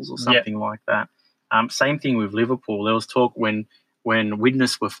City Devils or something like that. Same thing with Liverpool. There was talk when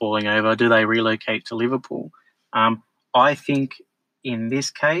Widnes were falling over, do they relocate to Liverpool? I think in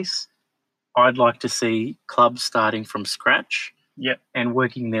this case, I'd like to see clubs starting from scratch and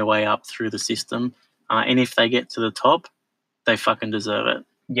working their way up through the system. And if they get to the top, they fucking deserve it.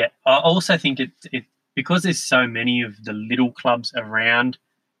 Yeah, I also think it because there's so many of the little clubs around,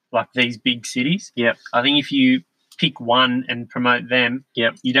 like these big cities. Yeah, I think if you pick one and promote them,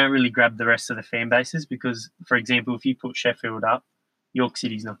 you don't really grab the rest of the fan bases because, for example, if you put Sheffield up, York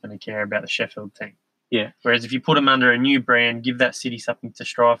City's not going to care about the Sheffield team. Yeah. Whereas if you put them under a new brand, give that city something to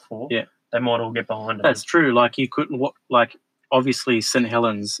strive for, they might all get behind it. That's true. Like you couldn't, obviously St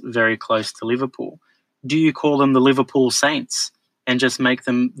Helens very close to Liverpool. Do you call them the Liverpool Saints and just make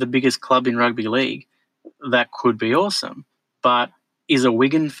them the biggest club in rugby league? That could be awesome. But is a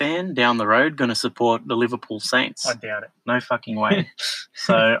Wigan fan down the road going to support the Liverpool Saints? I doubt it. No fucking way.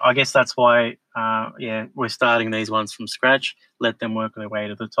 So I guess that's why, we're starting these ones from scratch. Let them work their way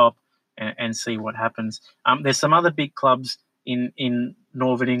to the top and see what happens. There's some other big clubs in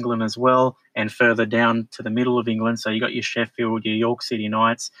Northern England as well, and further down to the middle of England. So you got your Sheffield, your York City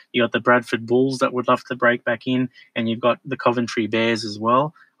Knights, you got the Bradford Bulls that would love to break back in, and you've got the Coventry Bears as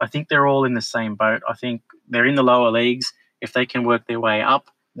well. I think they're all in the same boat. I think they're in the lower leagues. If they can work their way up,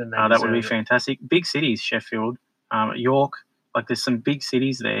 that would be fantastic. Big cities, Sheffield, York, like there's some big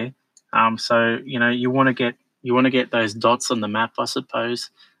cities there. So you want to get those dots on the map, I suppose.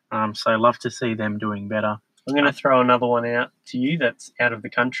 So I'd love to see them doing better. I'm going to throw another one out to you that's out of the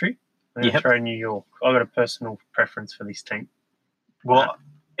country. I'm going to throw New York. I've got a personal preference for this team. Well,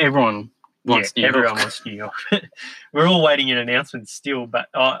 everyone wants New York. Everyone wants New York. We're all waiting an announcement still, but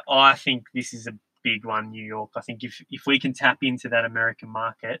I think this is a big one, New York. I think if we can tap into that American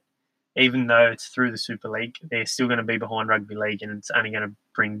market, even though it's through the Super League, they're still going to be behind rugby league, and it's only going to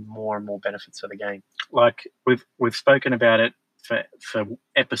bring more and more benefits for the game. Like we've spoken about it for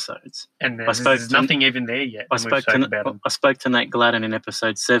episodes. And there's nothing even there yet. I spoke to Nate Gladden in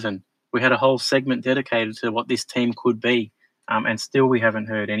episode 7. We had a whole segment dedicated to what this team could be, and still we haven't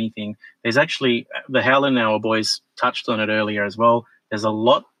heard anything. There's actually, the Howlin' Hour boys touched on it earlier as well. There's a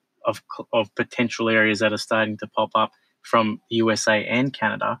lot of potential areas that are starting to pop up from the USA and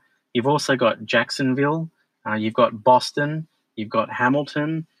Canada. You've also got Jacksonville, you've got Boston, you've got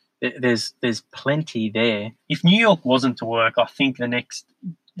Hamilton. There's plenty there. If New York wasn't to work, I think the next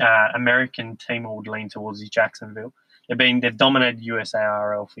American team would lean towards Jacksonville. They've dominated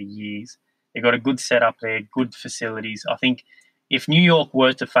USARL for years. They've got a good setup there, good facilities. I think if New York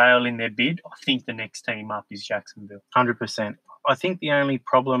were to fail in their bid, I think the next team up is Jacksonville. 100%. I think the only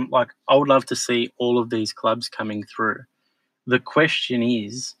problem, like, I would love to see all of these clubs coming through. The question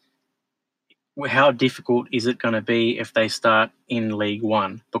is, how difficult is it going to be if they start in League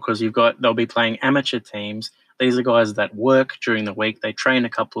One? Because they'll be playing amateur teams. These are guys that work during the week. They train a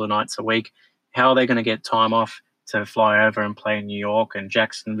couple of nights a week. How are they going to get time off to fly over and play in New York and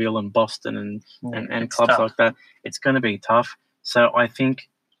Jacksonville and Boston and clubs tough. like that? It's going to be tough. So I think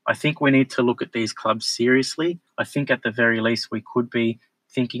we need to look at these clubs seriously. I think at the very least we could be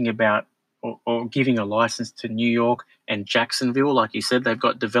thinking about or giving a license to New York and Jacksonville. Like you said, they've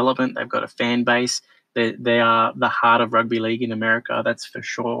got development, they've got a fan base. They are the heart of rugby league in America, that's for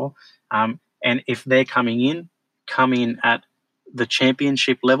sure. And if they're come in at the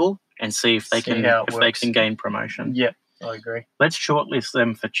championship level and see if they can gain promotion. Yeah, I agree. Let's shortlist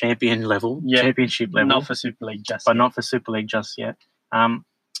them for championship level. Not for Super League not for Super League just yet.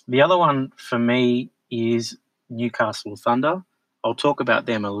 The other one for me is Newcastle Thunder. I'll talk about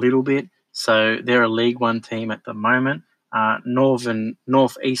them a little bit. So they're a League One team at the moment,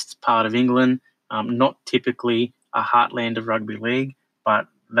 northeast part of England, not typically a heartland of rugby league, but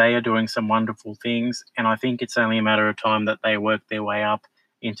they are doing some wonderful things, and I think it's only a matter of time that they work their way up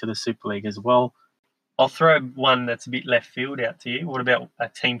into the Super League as well. I'll throw one that's a bit left field out to you. What about a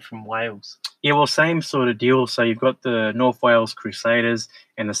team from Wales? Yeah, well, same sort of deal. So you've got the North Wales Crusaders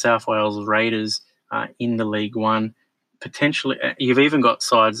and the South Wales Raiders in the League One. Potentially, you've even got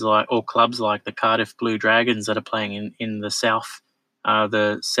sides or clubs like the Cardiff Blue Dragons that are playing in the South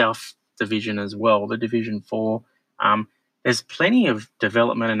Division as well, the Division 4. There's plenty of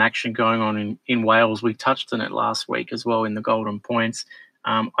development and action going on in Wales. We touched on it last week as well in the Golden Points.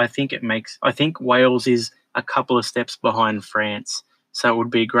 I think Wales is a couple of steps behind France. So it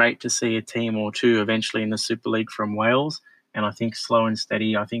would be great to see a team or two eventually in the Super League from Wales. And I think slow and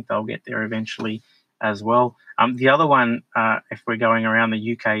steady, I think they'll get there eventually as well. The other one, if we're going around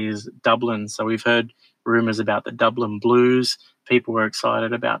the UK, is Dublin. So we've heard rumours about the Dublin Blues. People were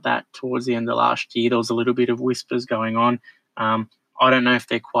excited about that towards the end of last year. There was a little bit of whispers going on. I don't know if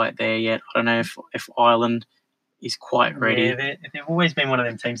they're quite there yet. I don't know if Ireland is quite ready. Yeah, they've always been one of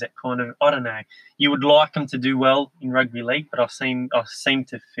them teams that kind of, I don't know, you would like them to do well in rugby league, but I seem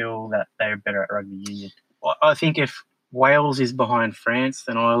to feel that they're better at rugby union. I think if Wales is behind France,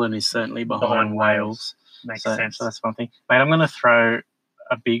 then Ireland is certainly behind Wales. Makes sense. So that's one thing. Mate, I'm going to throw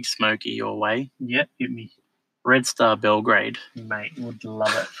a big smoky your way. Yep, hit me. Red Star Belgrade. Mate, would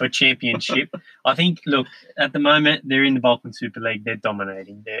love it. For championship. I think, look, at the moment, they're in the Balkan Super League. They're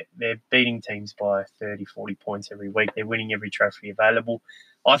dominating. They're beating teams by 30, 40 points every week. They're winning every trophy available.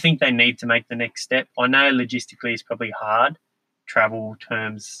 I think they need to make the next step. I know logistically it's probably hard, travel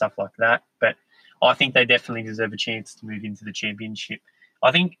terms, stuff like that, but I think they definitely deserve a chance to move into the championship.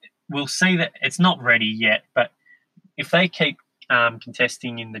 I think we'll see that it's not ready yet, but if they keep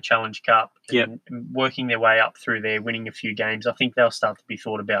contesting in the Challenge Cup and working their way up through there, winning a few games, I think they'll start to be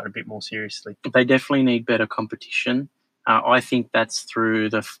thought about a bit more seriously. They definitely need better competition. I think that's through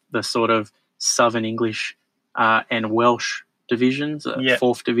the sort of Southern English and Welsh divisions,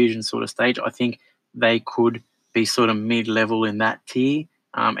 fourth division sort of stage. I think they could be sort of mid-level in that tier,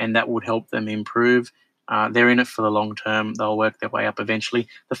 and that would help them improve. They're in it for the long term. They'll work their way up eventually.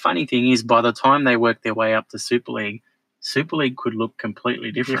 The funny thing is, by the time they work their way up to Super League could look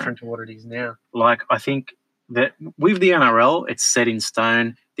completely different to what it is now. Like, I think that with the NRL, it's set in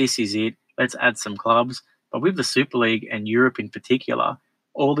stone. This is it. Let's add some clubs. But with the Super League and Europe in particular,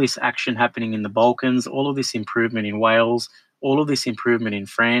 all this action happening in the Balkans, all of this improvement in Wales, all of this improvement in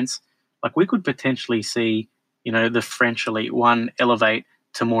France, like, we could potentially see, the French Elite One elevate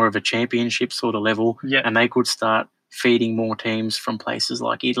to more of a championship sort of level, and they could start feeding more teams from places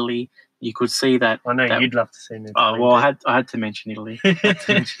like Italy. You could see that. I know you'd love to see them. Oh, well, I had to mention Italy.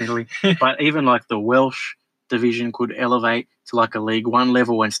 But even like the Welsh division could elevate to like a League One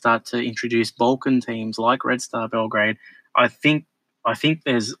level and start to introduce Balkan teams like Red Star Belgrade. I think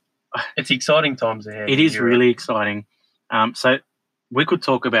there's. It's exciting times ahead. It is really exciting. So we could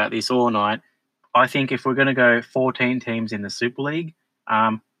talk about this all night. I think if we're going to go 14 teams in the Super League,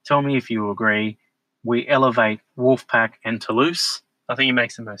 tell me if you agree, we elevate Wolfpack and Toulouse. I think it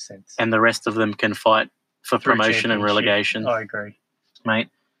makes the most sense. And the rest of them can fight for promotion and relegation. I agree. Mate,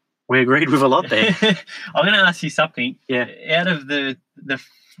 we agreed with a lot there. I'm going to ask you something. Yeah. Out of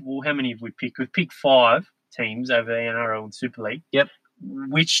how many have we picked? We've picked 5 teams over the NRL and Super League. Yep.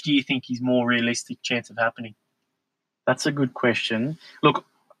 Which do you think is more realistic chance of happening? That's a good question. Look,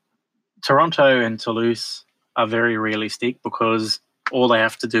 Toronto and Toulouse are very realistic because all they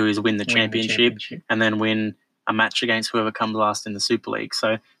have to do is win the championship and then win a match against whoever comes last in the Super League.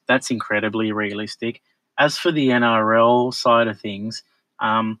 So that's incredibly realistic. As for the NRL side of things,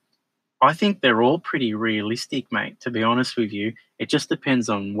 I think they're all pretty realistic, mate, to be honest with you. It just depends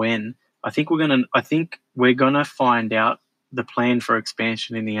on when. I think we're gonna find out the plan for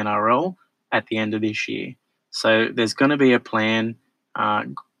expansion in the NRL at the end of this year. So there's going to be a plan.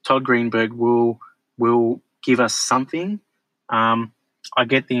 Todd Greenberg will give us something. I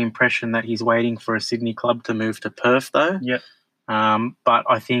get the impression that he's waiting for a Sydney club to move to Perth, though. Yep. But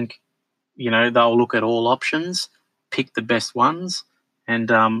I think, they'll look at all options, pick the best ones, and,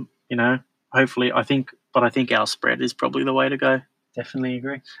 hopefully I think our spread is probably the way to go. Definitely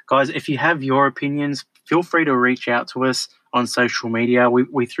agree. Guys, if you have your opinions, feel free to reach out to us on social media.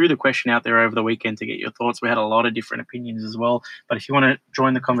 We threw the question out there over the weekend to get your thoughts. We had a lot of different opinions as well. But if you want to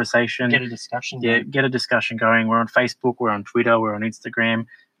join the conversation, get a discussion. Get a discussion going. We're on Facebook, we're on Twitter, we're on Instagram.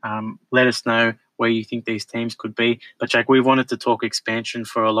 Let us know where you think these teams could be. But Jack, we've wanted to talk expansion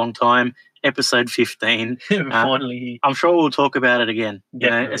for a long time. Episode 15. Finally. I'm sure we'll talk about it again,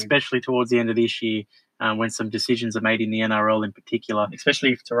 Definitely. especially towards the end of this year. When some decisions are made in the NRL in particular.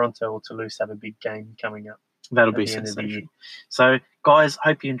 Especially if Toronto or Toulouse have a big game coming up. That'll be sensational. So, guys,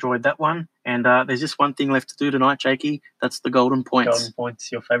 hope you enjoyed that one. And there's just one thing left to do tonight, Jakey. That's the golden points. Golden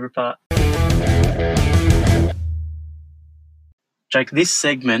points, your favourite part. Jake, this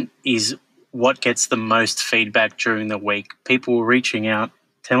segment is what gets the most feedback during the week. People reaching out,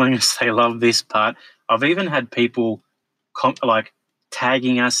 telling us they love this part. I've even had people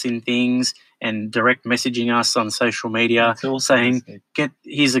tagging us in things and direct messaging us on social media saying,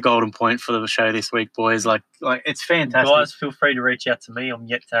 here's a golden point for the show this week, boys. Like it's fantastic. Guys, feel free to reach out to me. I'm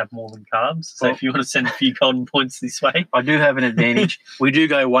yet to have more than carbs. So if you want to send a few golden points this way. I do have an advantage. We do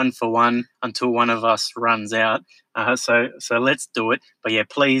go 1 for 1 until one of us runs out. So let's do it. But yeah,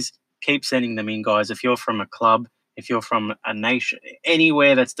 please keep sending them in, guys. If you're from a club, if you're from a nation,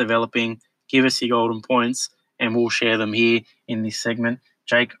 anywhere that's developing, give us your golden points and we'll share them here in this segment.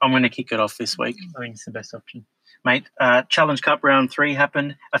 Jake, I'm going to kick it off this week. I think it's the best option. Mate, Challenge Cup Round 3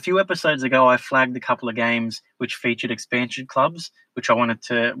 happened. A few episodes ago, I flagged a couple of games which featured expansion clubs, which I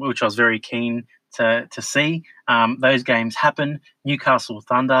was very keen to see. Those games happened. Newcastle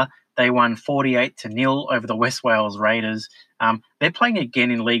Thunder, they won 48-0 over the West Wales Raiders. They're playing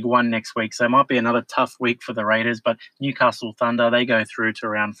again in League One next week, so it might be another tough week for the Raiders, but Newcastle Thunder, they go through to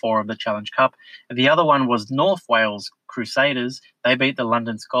round 4 of the Challenge Cup. The other one was North Wales Crusaders. They beat the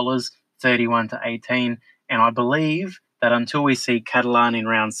London Scholars 31-18, and I believe that until we see Catalan in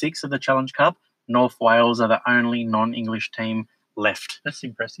round 6 of the Challenge Cup, North Wales are the only non-English team left. That's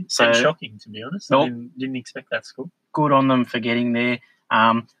impressive. And shocking, to be honest. I didn't expect that score. Good on them for getting there.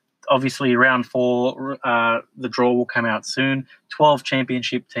 Obviously, round 4, the draw will come out soon. 12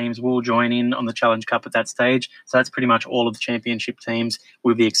 championship teams will join in on the Challenge Cup at that stage. So that's pretty much all of the championship teams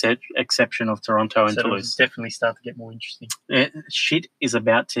with the exception of Toronto and Toulouse. It'll definitely start to get more interesting. Shit is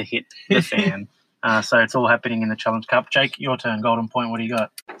about to hit the fan. So it's all happening in the Challenge Cup. Jake, your turn. Golden point. What do you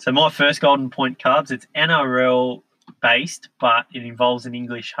got? So my first golden point, Carbs, it's NRL based, but it involves an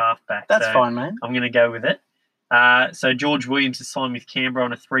English halfback. That's fine, man. I'm going to go with it. So George Williams has signed with Canberra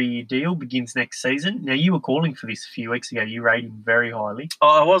on a 3-year deal, begins next season. Now, you were calling for this a few weeks ago. You rate him very highly.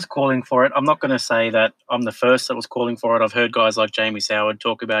 Oh, I was calling for it. I'm not going to say that I'm the first that was calling for it. I've heard guys like Jamie Soward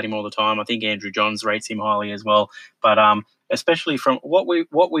talk about him all the time. I think Andrew Johns rates him highly as well. But especially from what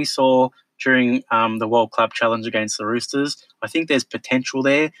we saw during the World Club Challenge against the Roosters, I think there's potential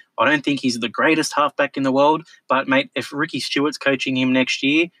there. I don't think he's the greatest halfback in the world, but, mate, if Ricky Stewart's coaching him next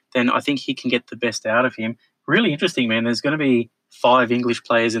year, then I think he can get the best out of him. Really interesting, man. There's going to be 5 English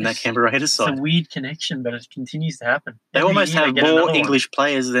players in that Canberra Raiders side. It's a weird connection, but it continues to happen. They almost have more English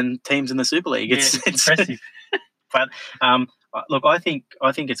players than teams in the Super League. It's impressive. But look, I think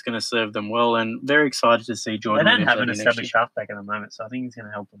it's going to serve them well, and very excited to see Jordan. They don't have an established halfback at the moment, so I think it's going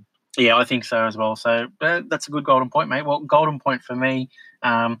to help them. Yeah, I think so as well. So that's a good golden point, mate. Well, golden point for me,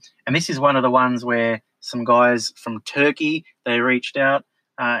 and this is one of the ones where some guys from Turkey, they reached out.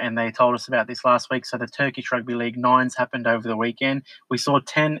 And they told us about this last week. So the Turkish Rugby League 9s happened over the weekend. We saw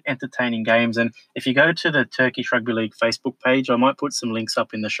 10 entertaining games. And if you go to the Turkish Rugby League Facebook page, I might put some links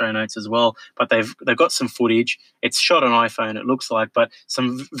up in the show notes as well. But they've got some footage. It's shot on iPhone, it looks like, but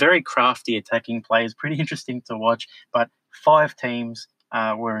some very crafty attacking plays. Pretty interesting to watch. But 5 teams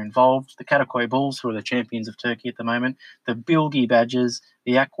were involved. The Karaköy Bulls, who are the champions of Turkey at the moment, the Bilgi Badgers,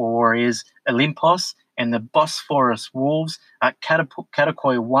 the Aqua Warriors, Olympos, and the Bosphorus Wolves.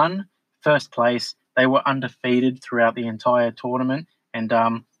 Karaköy won first place. They were undefeated throughout the entire tournament, and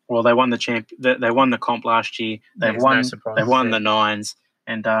they won the comp last year. They won the 9s,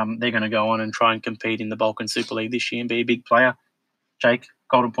 and they're going to go on and try and compete in the Balkan Super League this year and be a big player. Jake,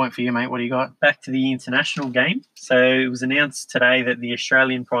 golden point for you, mate. What do you got? Back to the international game. So it was announced today that the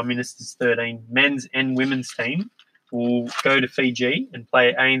Australian Prime Minister's 13 men's and women's team will go to Fiji and play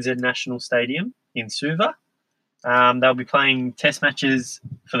at ANZ National Stadium in Suva. They'll be playing test matches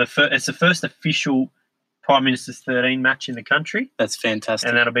for it's the first official Prime Minister's 13 match in the country. That's fantastic.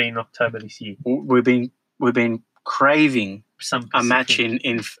 And that'll be in October this year. We've been craving some a match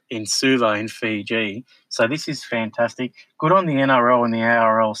in Suva in Fiji. So this is fantastic. Good on the NRL and the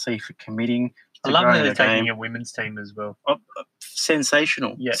ARLC for committing. I love that they're taking a women's team as well.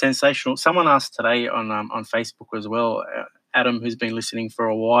 Sensational. Yeah. Sensational. Someone asked today on Facebook as well, Adam, who's been listening for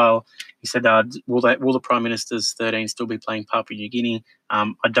a while, he said, will the Prime Minister's 13 still be playing Papua New Guinea?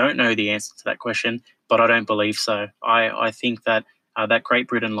 I don't know the answer to that question, but I don't believe so. I think that that Great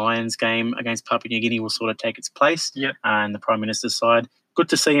Britain Lions game against Papua New Guinea will sort of take its place. Yep. And the Prime Minister's side. Good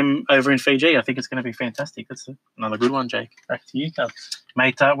to see him over in Fiji. I think it's going to be fantastic. That's another good one, Jake. Back to you, Cubs.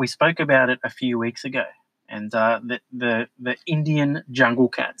 Mate, we spoke about it a few weeks ago. And the Indian Jungle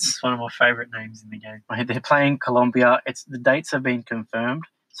Cats. It's one of my favourite names in the game. They're playing Colombia. The dates have been confirmed.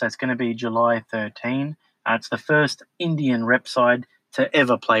 So it's going to be July 13. It's the first Indian rep side to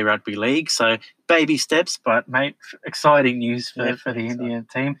ever play rugby league. So baby steps, but, mate, exciting news for the Indian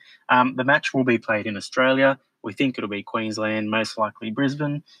team. The match will be played in Australia. We think it'll be Queensland, most likely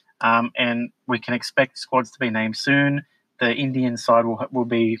Brisbane. And we can expect squads to be named soon. The Indian side will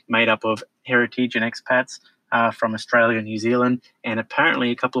be made up of heritage and expats from Australia and New Zealand, and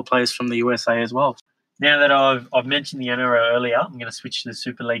apparently a couple of players from the USA as well. Now that I've mentioned the NRL earlier, I'm going to switch to the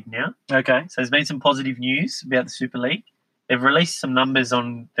Super League now. Okay. So there's been some positive news about the Super League. They've released some numbers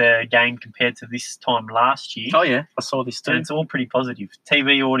on the game compared to this time last year. Oh, yeah. I saw this too. And it's all pretty positive.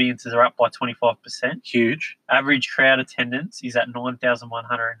 TV audiences are up by 25%. Huge. Average crowd attendance is at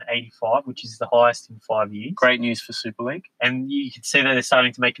 9,185, which is the highest in 5 years. Great news for Super League. And you can see that they're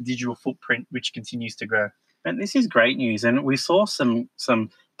starting to make a digital footprint, which continues to grow. And this is great news. And we saw some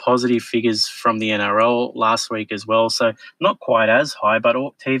positive figures from the NRL last week as well. So not quite as high, but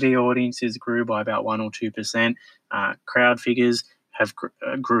TV audiences grew by about 1 or 2%. Crowd figures have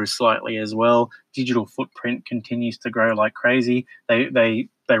grew slightly as well. Digital footprint continues to grow like crazy. They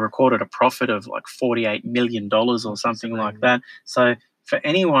recorded a profit of like $48 million or something like that. So for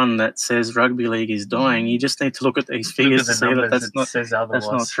anyone that says rugby league is dying, you just need to look at these figures to see that that's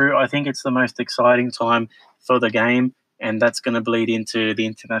not true. I think it's the most exciting time for the game, and that's going to bleed into the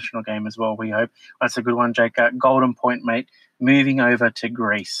international game as well, we hope. That's a good one, Jake. Golden point, mate. Moving over to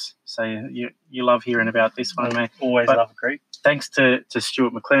Greece. So you love hearing about this one, mate. Always love Greece. Thanks to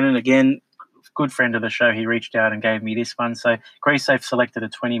Stuart McLennan again, good friend of the show. He reached out and gave me this one. So Greece, they've selected a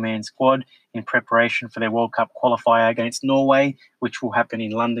 20-man squad in preparation for their World Cup qualifier against Norway, which will happen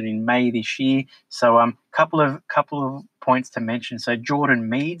in London in May this year. So couple of points to mention. So Jordan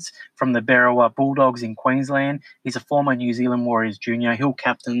Meads from the Berrowa Bulldogs in Queensland. He's a former New Zealand Warriors junior. He'll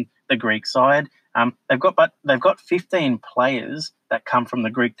captain the Greek side. They've got 15 players that come from the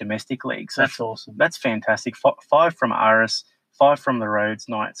Greek domestic league. So that's awesome. That's fantastic. 5 from Aris, 5 from the Rhodes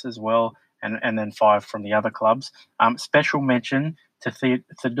Knights as well, and then 5 from the other clubs. Special mention to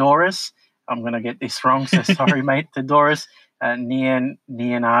Theodoros. I'm going to get this wrong, so sorry, mate. Theodoros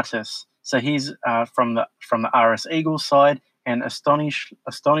Nianatis. So he's from the Aris Eagles side, and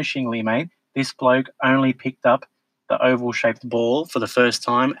astonishingly, mate, this bloke only picked up the oval-shaped ball for the first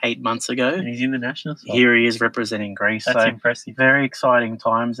time 8 months ago. And he's in the national side. Here he is representing Greece. That's impressive. Very exciting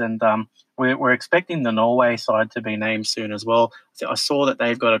times, and we're expecting the Norway side to be named soon as well. I saw that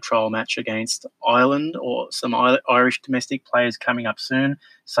they've got a trial match against Ireland or some Irish domestic players coming up soon,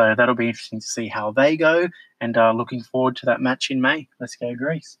 so that'll be interesting to see how they go, and looking forward to that match in May. Let's go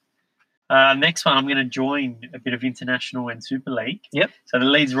Greece. Next one, I'm going to join a bit of international and Super League. Yep. So the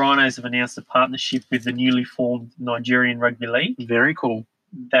Leeds Rhinos have announced a partnership with the newly formed Nigerian Rugby League. Very cool.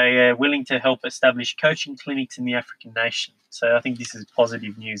 They are willing to help establish coaching clinics in the African nation. So I think this is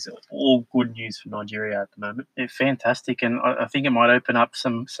positive news, all good news for Nigeria at the moment. Yeah, fantastic, and I think it might open up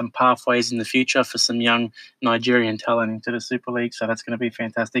some pathways in the future for some young Nigerian talent into the Super League, so that's going to be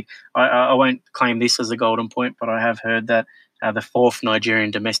fantastic. I won't claim this as a golden point, but I have heard that the 4th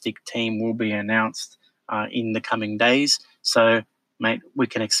Nigerian domestic team will be announced in the coming days. So, mate, we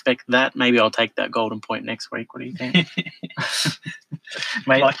can expect that. Maybe I'll take that golden point next week. What do you think?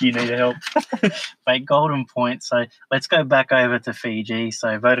 Mate, like you need help. Mate, golden point. So let's go back over to Fiji.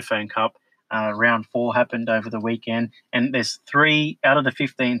 So Vodafone Cup, round 4 happened over the weekend. And there's 3 out of the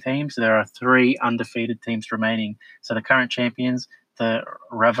 15 teams. There are 3 undefeated teams remaining. So the current champions, the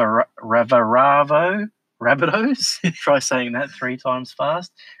Rabbitohs. Try saying that 3 times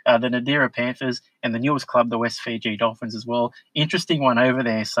fast. The Nadira Panthers, and the newest club, the West Fiji Dolphins as well. Interesting one over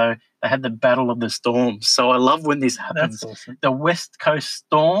there. So they had the Battle of the Storms. So I love when this happens. That's awesome. The West Coast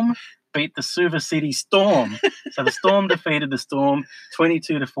Storm beat the Suva City Storm. So the Storm defeated the Storm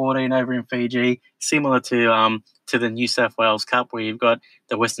 22-14 over in Fiji, similar to the New South Wales Cup, where you've got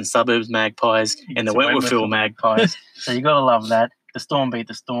the Western Suburbs Magpies and the Wentworthville Magpies. So you got to love that. The Storm beat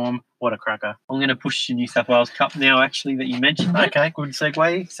the Storm. What a cracker. I'm going to push the New South Wales Cup now, actually, that you mentioned. Okay, good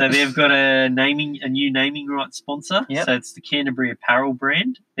segue. So they've got a new naming rights sponsor. Yep. So it's the Canterbury Apparel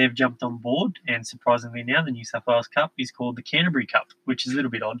brand. They've jumped on board, and surprisingly now the New South Wales Cup is called the Canterbury Cup, which is a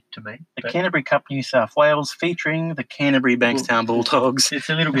little bit odd to me. The Canterbury Cup New South Wales, featuring the Canterbury Bankstown Bulldogs. It's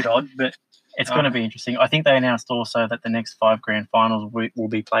a little bit odd, but it's going to be interesting. I think they announced also that the next 5 grand finals will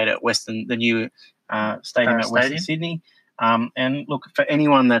be played at the new stadium at Western Sydney. And look, for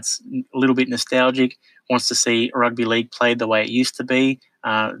anyone that's a little bit nostalgic, wants to see rugby league played the way it used to be,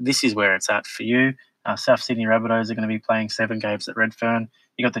 this is where it's at for you. South Sydney Rabbitohs are going to be playing 7 games at Redfern.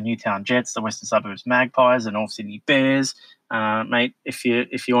 You got the Newtown Jets, the Western Suburbs Magpies, the North Sydney Bears. Mate, if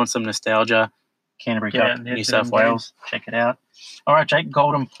you want some nostalgia, Canterbury Cup, New South Wales, check it out. All right, Jake,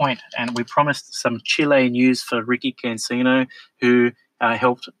 Golden Point, and we promised some Chile news for Ricky Cancino, who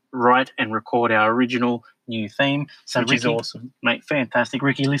helped write and record our original new theme. So which Ricky, is awesome, mate. Fantastic,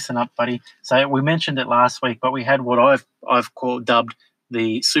 Ricky. Listen up, buddy. So we mentioned it last week, but we had what I've dubbed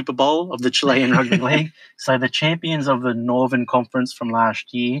the Super Bowl of the Chilean Rugby League. So the champions of the Northern Conference from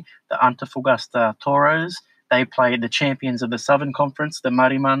last year, the Antofagasta Toros, they played the champions of the Southern Conference, the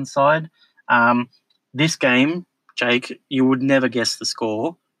Mariman side. This game, Jake, you would never guess the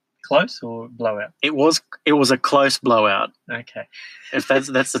score. Close or blowout? It was a close blowout. Okay. If that's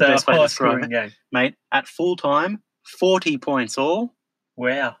the best way to describe it. Game. Mate, at full time, 40 points all.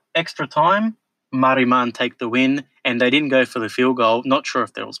 Wow. Extra time, Mariman take the win, and they didn't go for the field goal. Not sure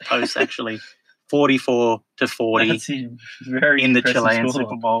if there was post actually. 44-40 That's very in the Chilean score.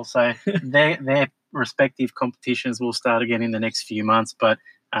 Super Bowl. So their respective competitions will start again in the next few months, but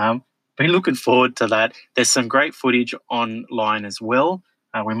be looking forward to that. There's some great footage online as well.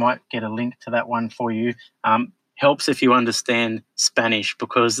 We might get a link to that one for you. Helps if you understand Spanish,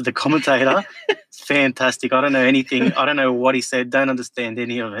 because the commentator, fantastic. I don't know anything. I don't know what he said. Don't understand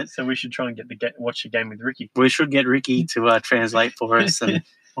any of it. So we should try and watch the game with Ricky. We should get Ricky to translate for us, and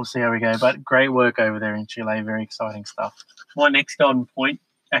we'll see how we go. But great work over there in Chile. Very exciting stuff. My next golden point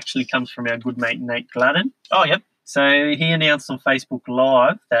actually comes from our good mate Nate Gladden. Oh, yep. So he announced on Facebook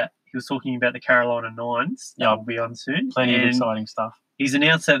Live that he was talking about the Carolina Nines. Yeah, will be on soon. Plenty of exciting stuff. He's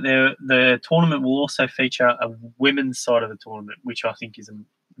announced that the tournament will also feature a women's side of the tournament, which I think is a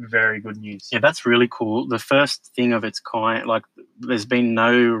very good news. Yeah, that's really cool. The first thing of its kind, like there's been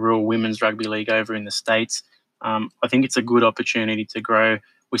no real women's rugby league over in the States. I think it's a good opportunity to grow.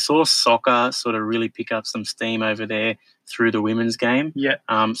 We saw soccer sort of really pick up some steam over there through the women's game. Yeah.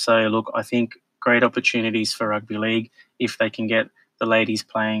 So, look, I think great opportunities for rugby league if they can get the ladies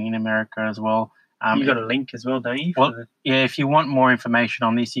playing in America as well. You got a link as well, don't you? Well, yeah, if you want more information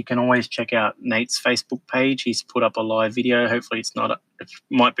on this, you can always check out Nate's Facebook page. He's put up a live video. Hopefully it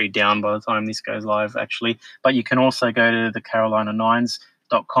might be down by the time this goes live, actually. But you can also go to the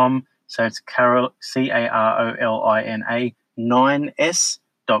carolinanines.com. So it's CAROLINA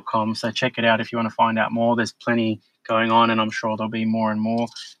 9S.com. So check it out if you want to find out more. There's plenty going on, and I'm sure there'll be more and more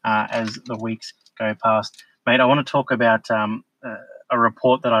as the weeks go past. Mate, I want to talk about a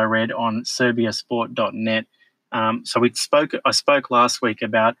report that I read on serbiasport.net. So I spoke last week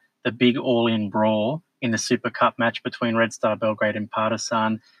about the big all-in brawl in the Super Cup match between Red Star Belgrade and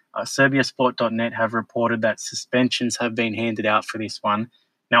Partizan. Serbiasport.net have reported that suspensions have been handed out for this one.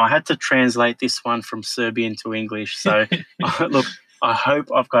 Now, I had to translate this one from Serbian to English. So, look, I hope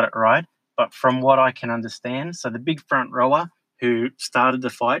I've got it right. But from what I can understand, so the big front rower who started the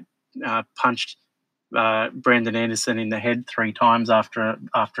fight punched Brandon Anderson in the head 3 times after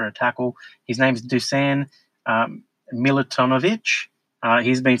a tackle. His name's Dusan Milutinovic.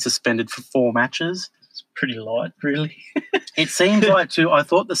 He's been suspended for 4 matches. It's pretty light, really. It seems like too. I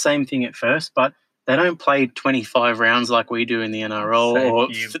thought the same thing at first, but they don't play 25 rounds like we do in the NRL or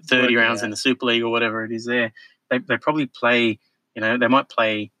 30 rounds in the Super League or whatever it is there. They probably play, they might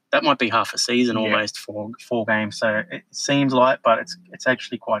play, that might be half a season almost, 4 games. So it seems light, but it's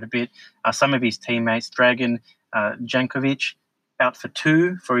actually quite a bit. Some of his teammates, Dragan Jankovic, out for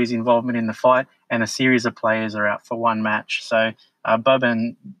 2 for his involvement in the fight, and a series of players are out for 1 match. So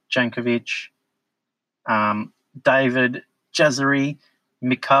Boban Jankovic, David Jazari,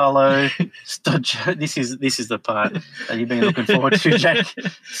 Mikalo, this is the part that you've been looking forward to, Jake.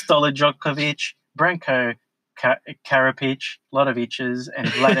 Stolijokovic, Branko Karapic, a lot of Iches, and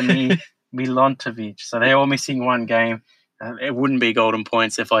Vladimir Milontovic. So they're all missing one game. It wouldn't be golden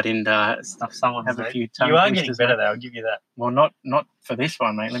points if I didn't Stuff someone's have a mate. few tongue You are twisters, getting better, mate. though. I'll give you that. Well, not for this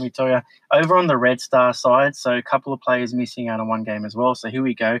one, mate. Let me tell you. Over on the Red Star side, so a couple of players missing out on one game as well. So here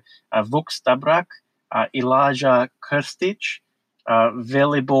we go. Vuk Stabrak, Elijah Krstic,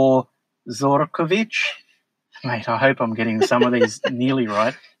 Velibor Zorkovic. Mate, I hope I'm getting some of these nearly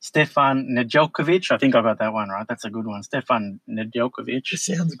right. Stefan Nedeljkovic. I think I got that one right. That's a good one. Stefan Nedeljkovic. It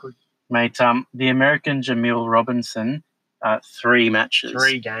sounds good. Mate, the American Jamil Robinson, 3 matches.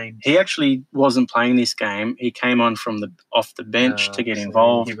 3 games. He actually wasn't playing this game. He came on off the bench to get So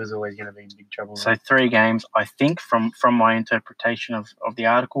involved. He was always going to be in big trouble. So 3 games, I think, from my interpretation of the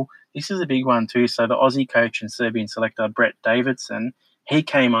article. This is a big one too. So the Aussie coach and Serbian selector Brett Davidson, he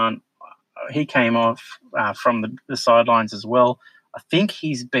came off from the sidelines as well. I think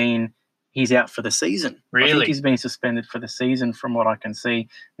he's out for the season. Really? I think he's been suspended for the season from what I can see.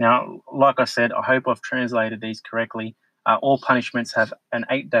 Now, like I said, I hope I've translated these correctly. All punishments have an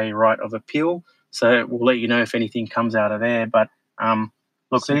 8-day right of appeal. So we'll let you know if anything comes out of there. But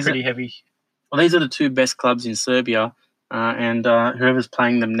look, Some pretty heavy. Well, these are the 2 best clubs in Serbia. And whoever's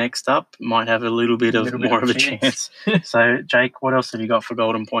playing them next up might have a little bit more of a chance. So, Jake, what else have you got for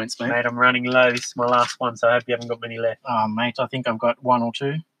golden points, mate? Mate, I'm running low. This is my last one, so I hope you haven't got many left. Oh, mate, I think I've got 1 or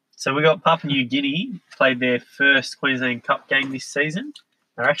 2. So we got Papua New Guinea played their first Queensland Cup game this season.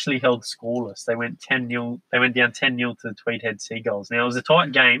 They're actually held scoreless. They went 10-0. They went down 10-0 to the Tweedhead Seagulls. Now it was a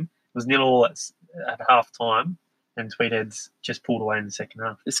tight game. It was 0-0 at half time, and Tweedheads just pulled away in the second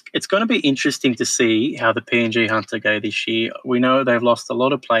half. It's going to be interesting to see how the PNG Hunter go this year. We know they've lost a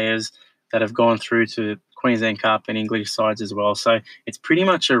lot of players that have gone through to Queensland Cup and English sides as well. So it's pretty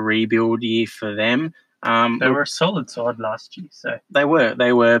much a rebuild year for them. They were a solid side last year. So They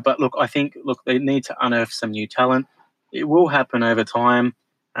were. But look, I think they need to unearth some new talent. It will happen over time,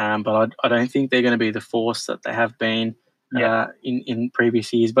 but I don't think they're going to be the force that they have been in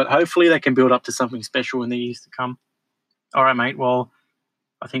previous years. But hopefully they can build up to something special in the years to come. All right, mate. Well,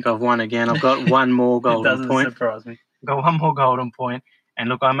 I think I've won again. I've got one more golden point. Doesn't surprise me. I've got one more golden point. And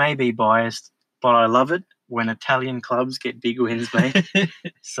look, I may be biased, but I love it when Italian clubs get big wins, mate.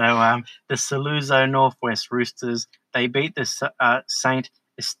 So the Saluzzo Northwest Roosters, they beat the Saint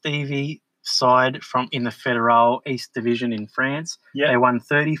Esteve side in the Fédéral East Division in France. Yep. They won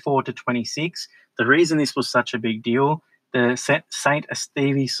 34-26. The reason this was such a big deal, the Saint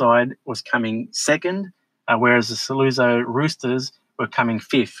Esteve side was coming second, whereas the Saluzzo Roosters were coming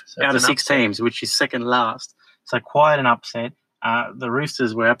 5th out of 6 teams, which is second last. So quite an upset. The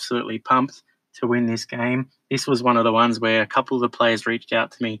Roosters were absolutely pumped to win this game. This was one of the ones where a couple of the players reached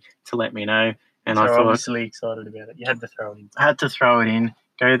out to me to let me know, and so I thought obviously excited about it. You had to throw it in. I had to throw it in.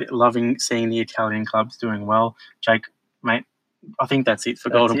 Loving seeing the Italian clubs doing well. Jake, mate, I think that's it for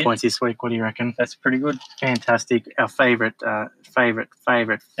golden points this week. What do you reckon? That's pretty good. Fantastic. Our favourite.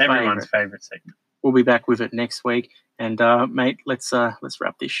 Everyone's favourite segment. We'll be back with it next week, and mate, let's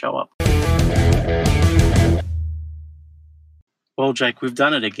wrap this show up. Well, Jake, we've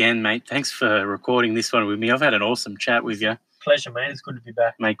done it again, mate. Thanks for recording this one with me. I've had an awesome chat with you. Pleasure, mate. It's good to be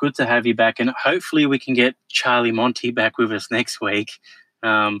back. Mate, good to have you back. And hopefully we can get Charlie Monty back with us next week.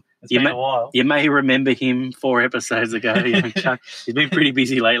 It's been a while. You may remember him 4 episodes ago. He's been pretty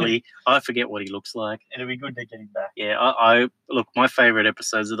busy lately. I forget what he looks like. It'll be good to get him back. Yeah, I look, my favourite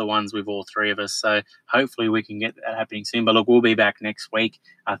episodes are the ones with all 3 of us. So hopefully we can get that happening soon. But look, we'll be back next week.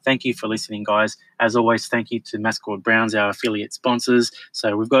 Thank you for listening, guys. As always, thank you to Mascot Browns, our affiliate sponsors.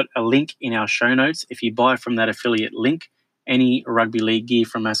 So we've got a link in our show notes. If you buy from that affiliate link, any rugby league gear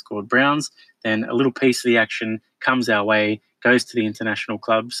from Mascot Browns, then a little piece of the action comes our way, goes to the international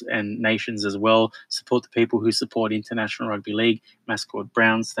clubs and nations as well. Support the people who support International Rugby League, Mascot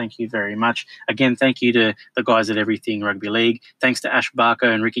Browns. Thank you very much. Again, thank you to the guys at Everything Rugby League. Thanks to Ash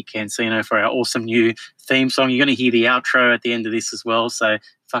Barco and Ricky Cancino for our awesome new theme song. You're going to hear the outro at the end of this as well, so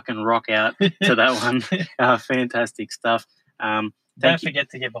fucking rock out to that one. Fantastic stuff. Don't forget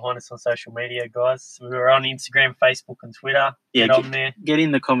to get behind us on social media, guys. We're on Instagram, Facebook, and Twitter. Get on there. Get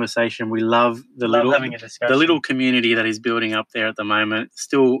in the conversation. We love having a discussion. The little community that is building up there at the moment.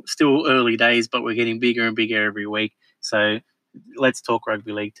 Still early days, but we're getting bigger and bigger every week. So let's talk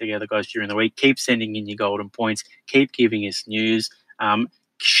rugby league together, guys, during the week. Keep sending in your golden points. Keep giving us news.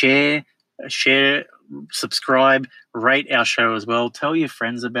 Share, subscribe, rate our show as well. Tell your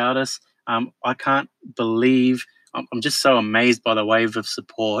friends about us. I can't believe... I'm just so amazed by the wave of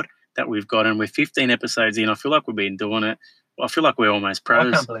support that we've gotten. We're 15 episodes in. I feel like we've been doing it, I feel like we're almost I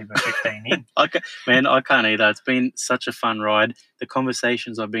pros. can't believe we're 15 in. Man, I can't either. It's been such a fun ride. The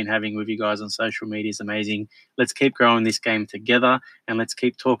conversations I've been having with you guys on social media is amazing. Let's keep growing this game together, and let's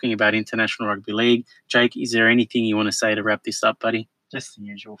keep talking about International Rugby League. Jake, is there anything you want to say to wrap this up, buddy? Just the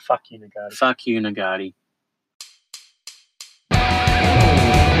usual. Fuck you, Nagati. Fuck you, Nagati.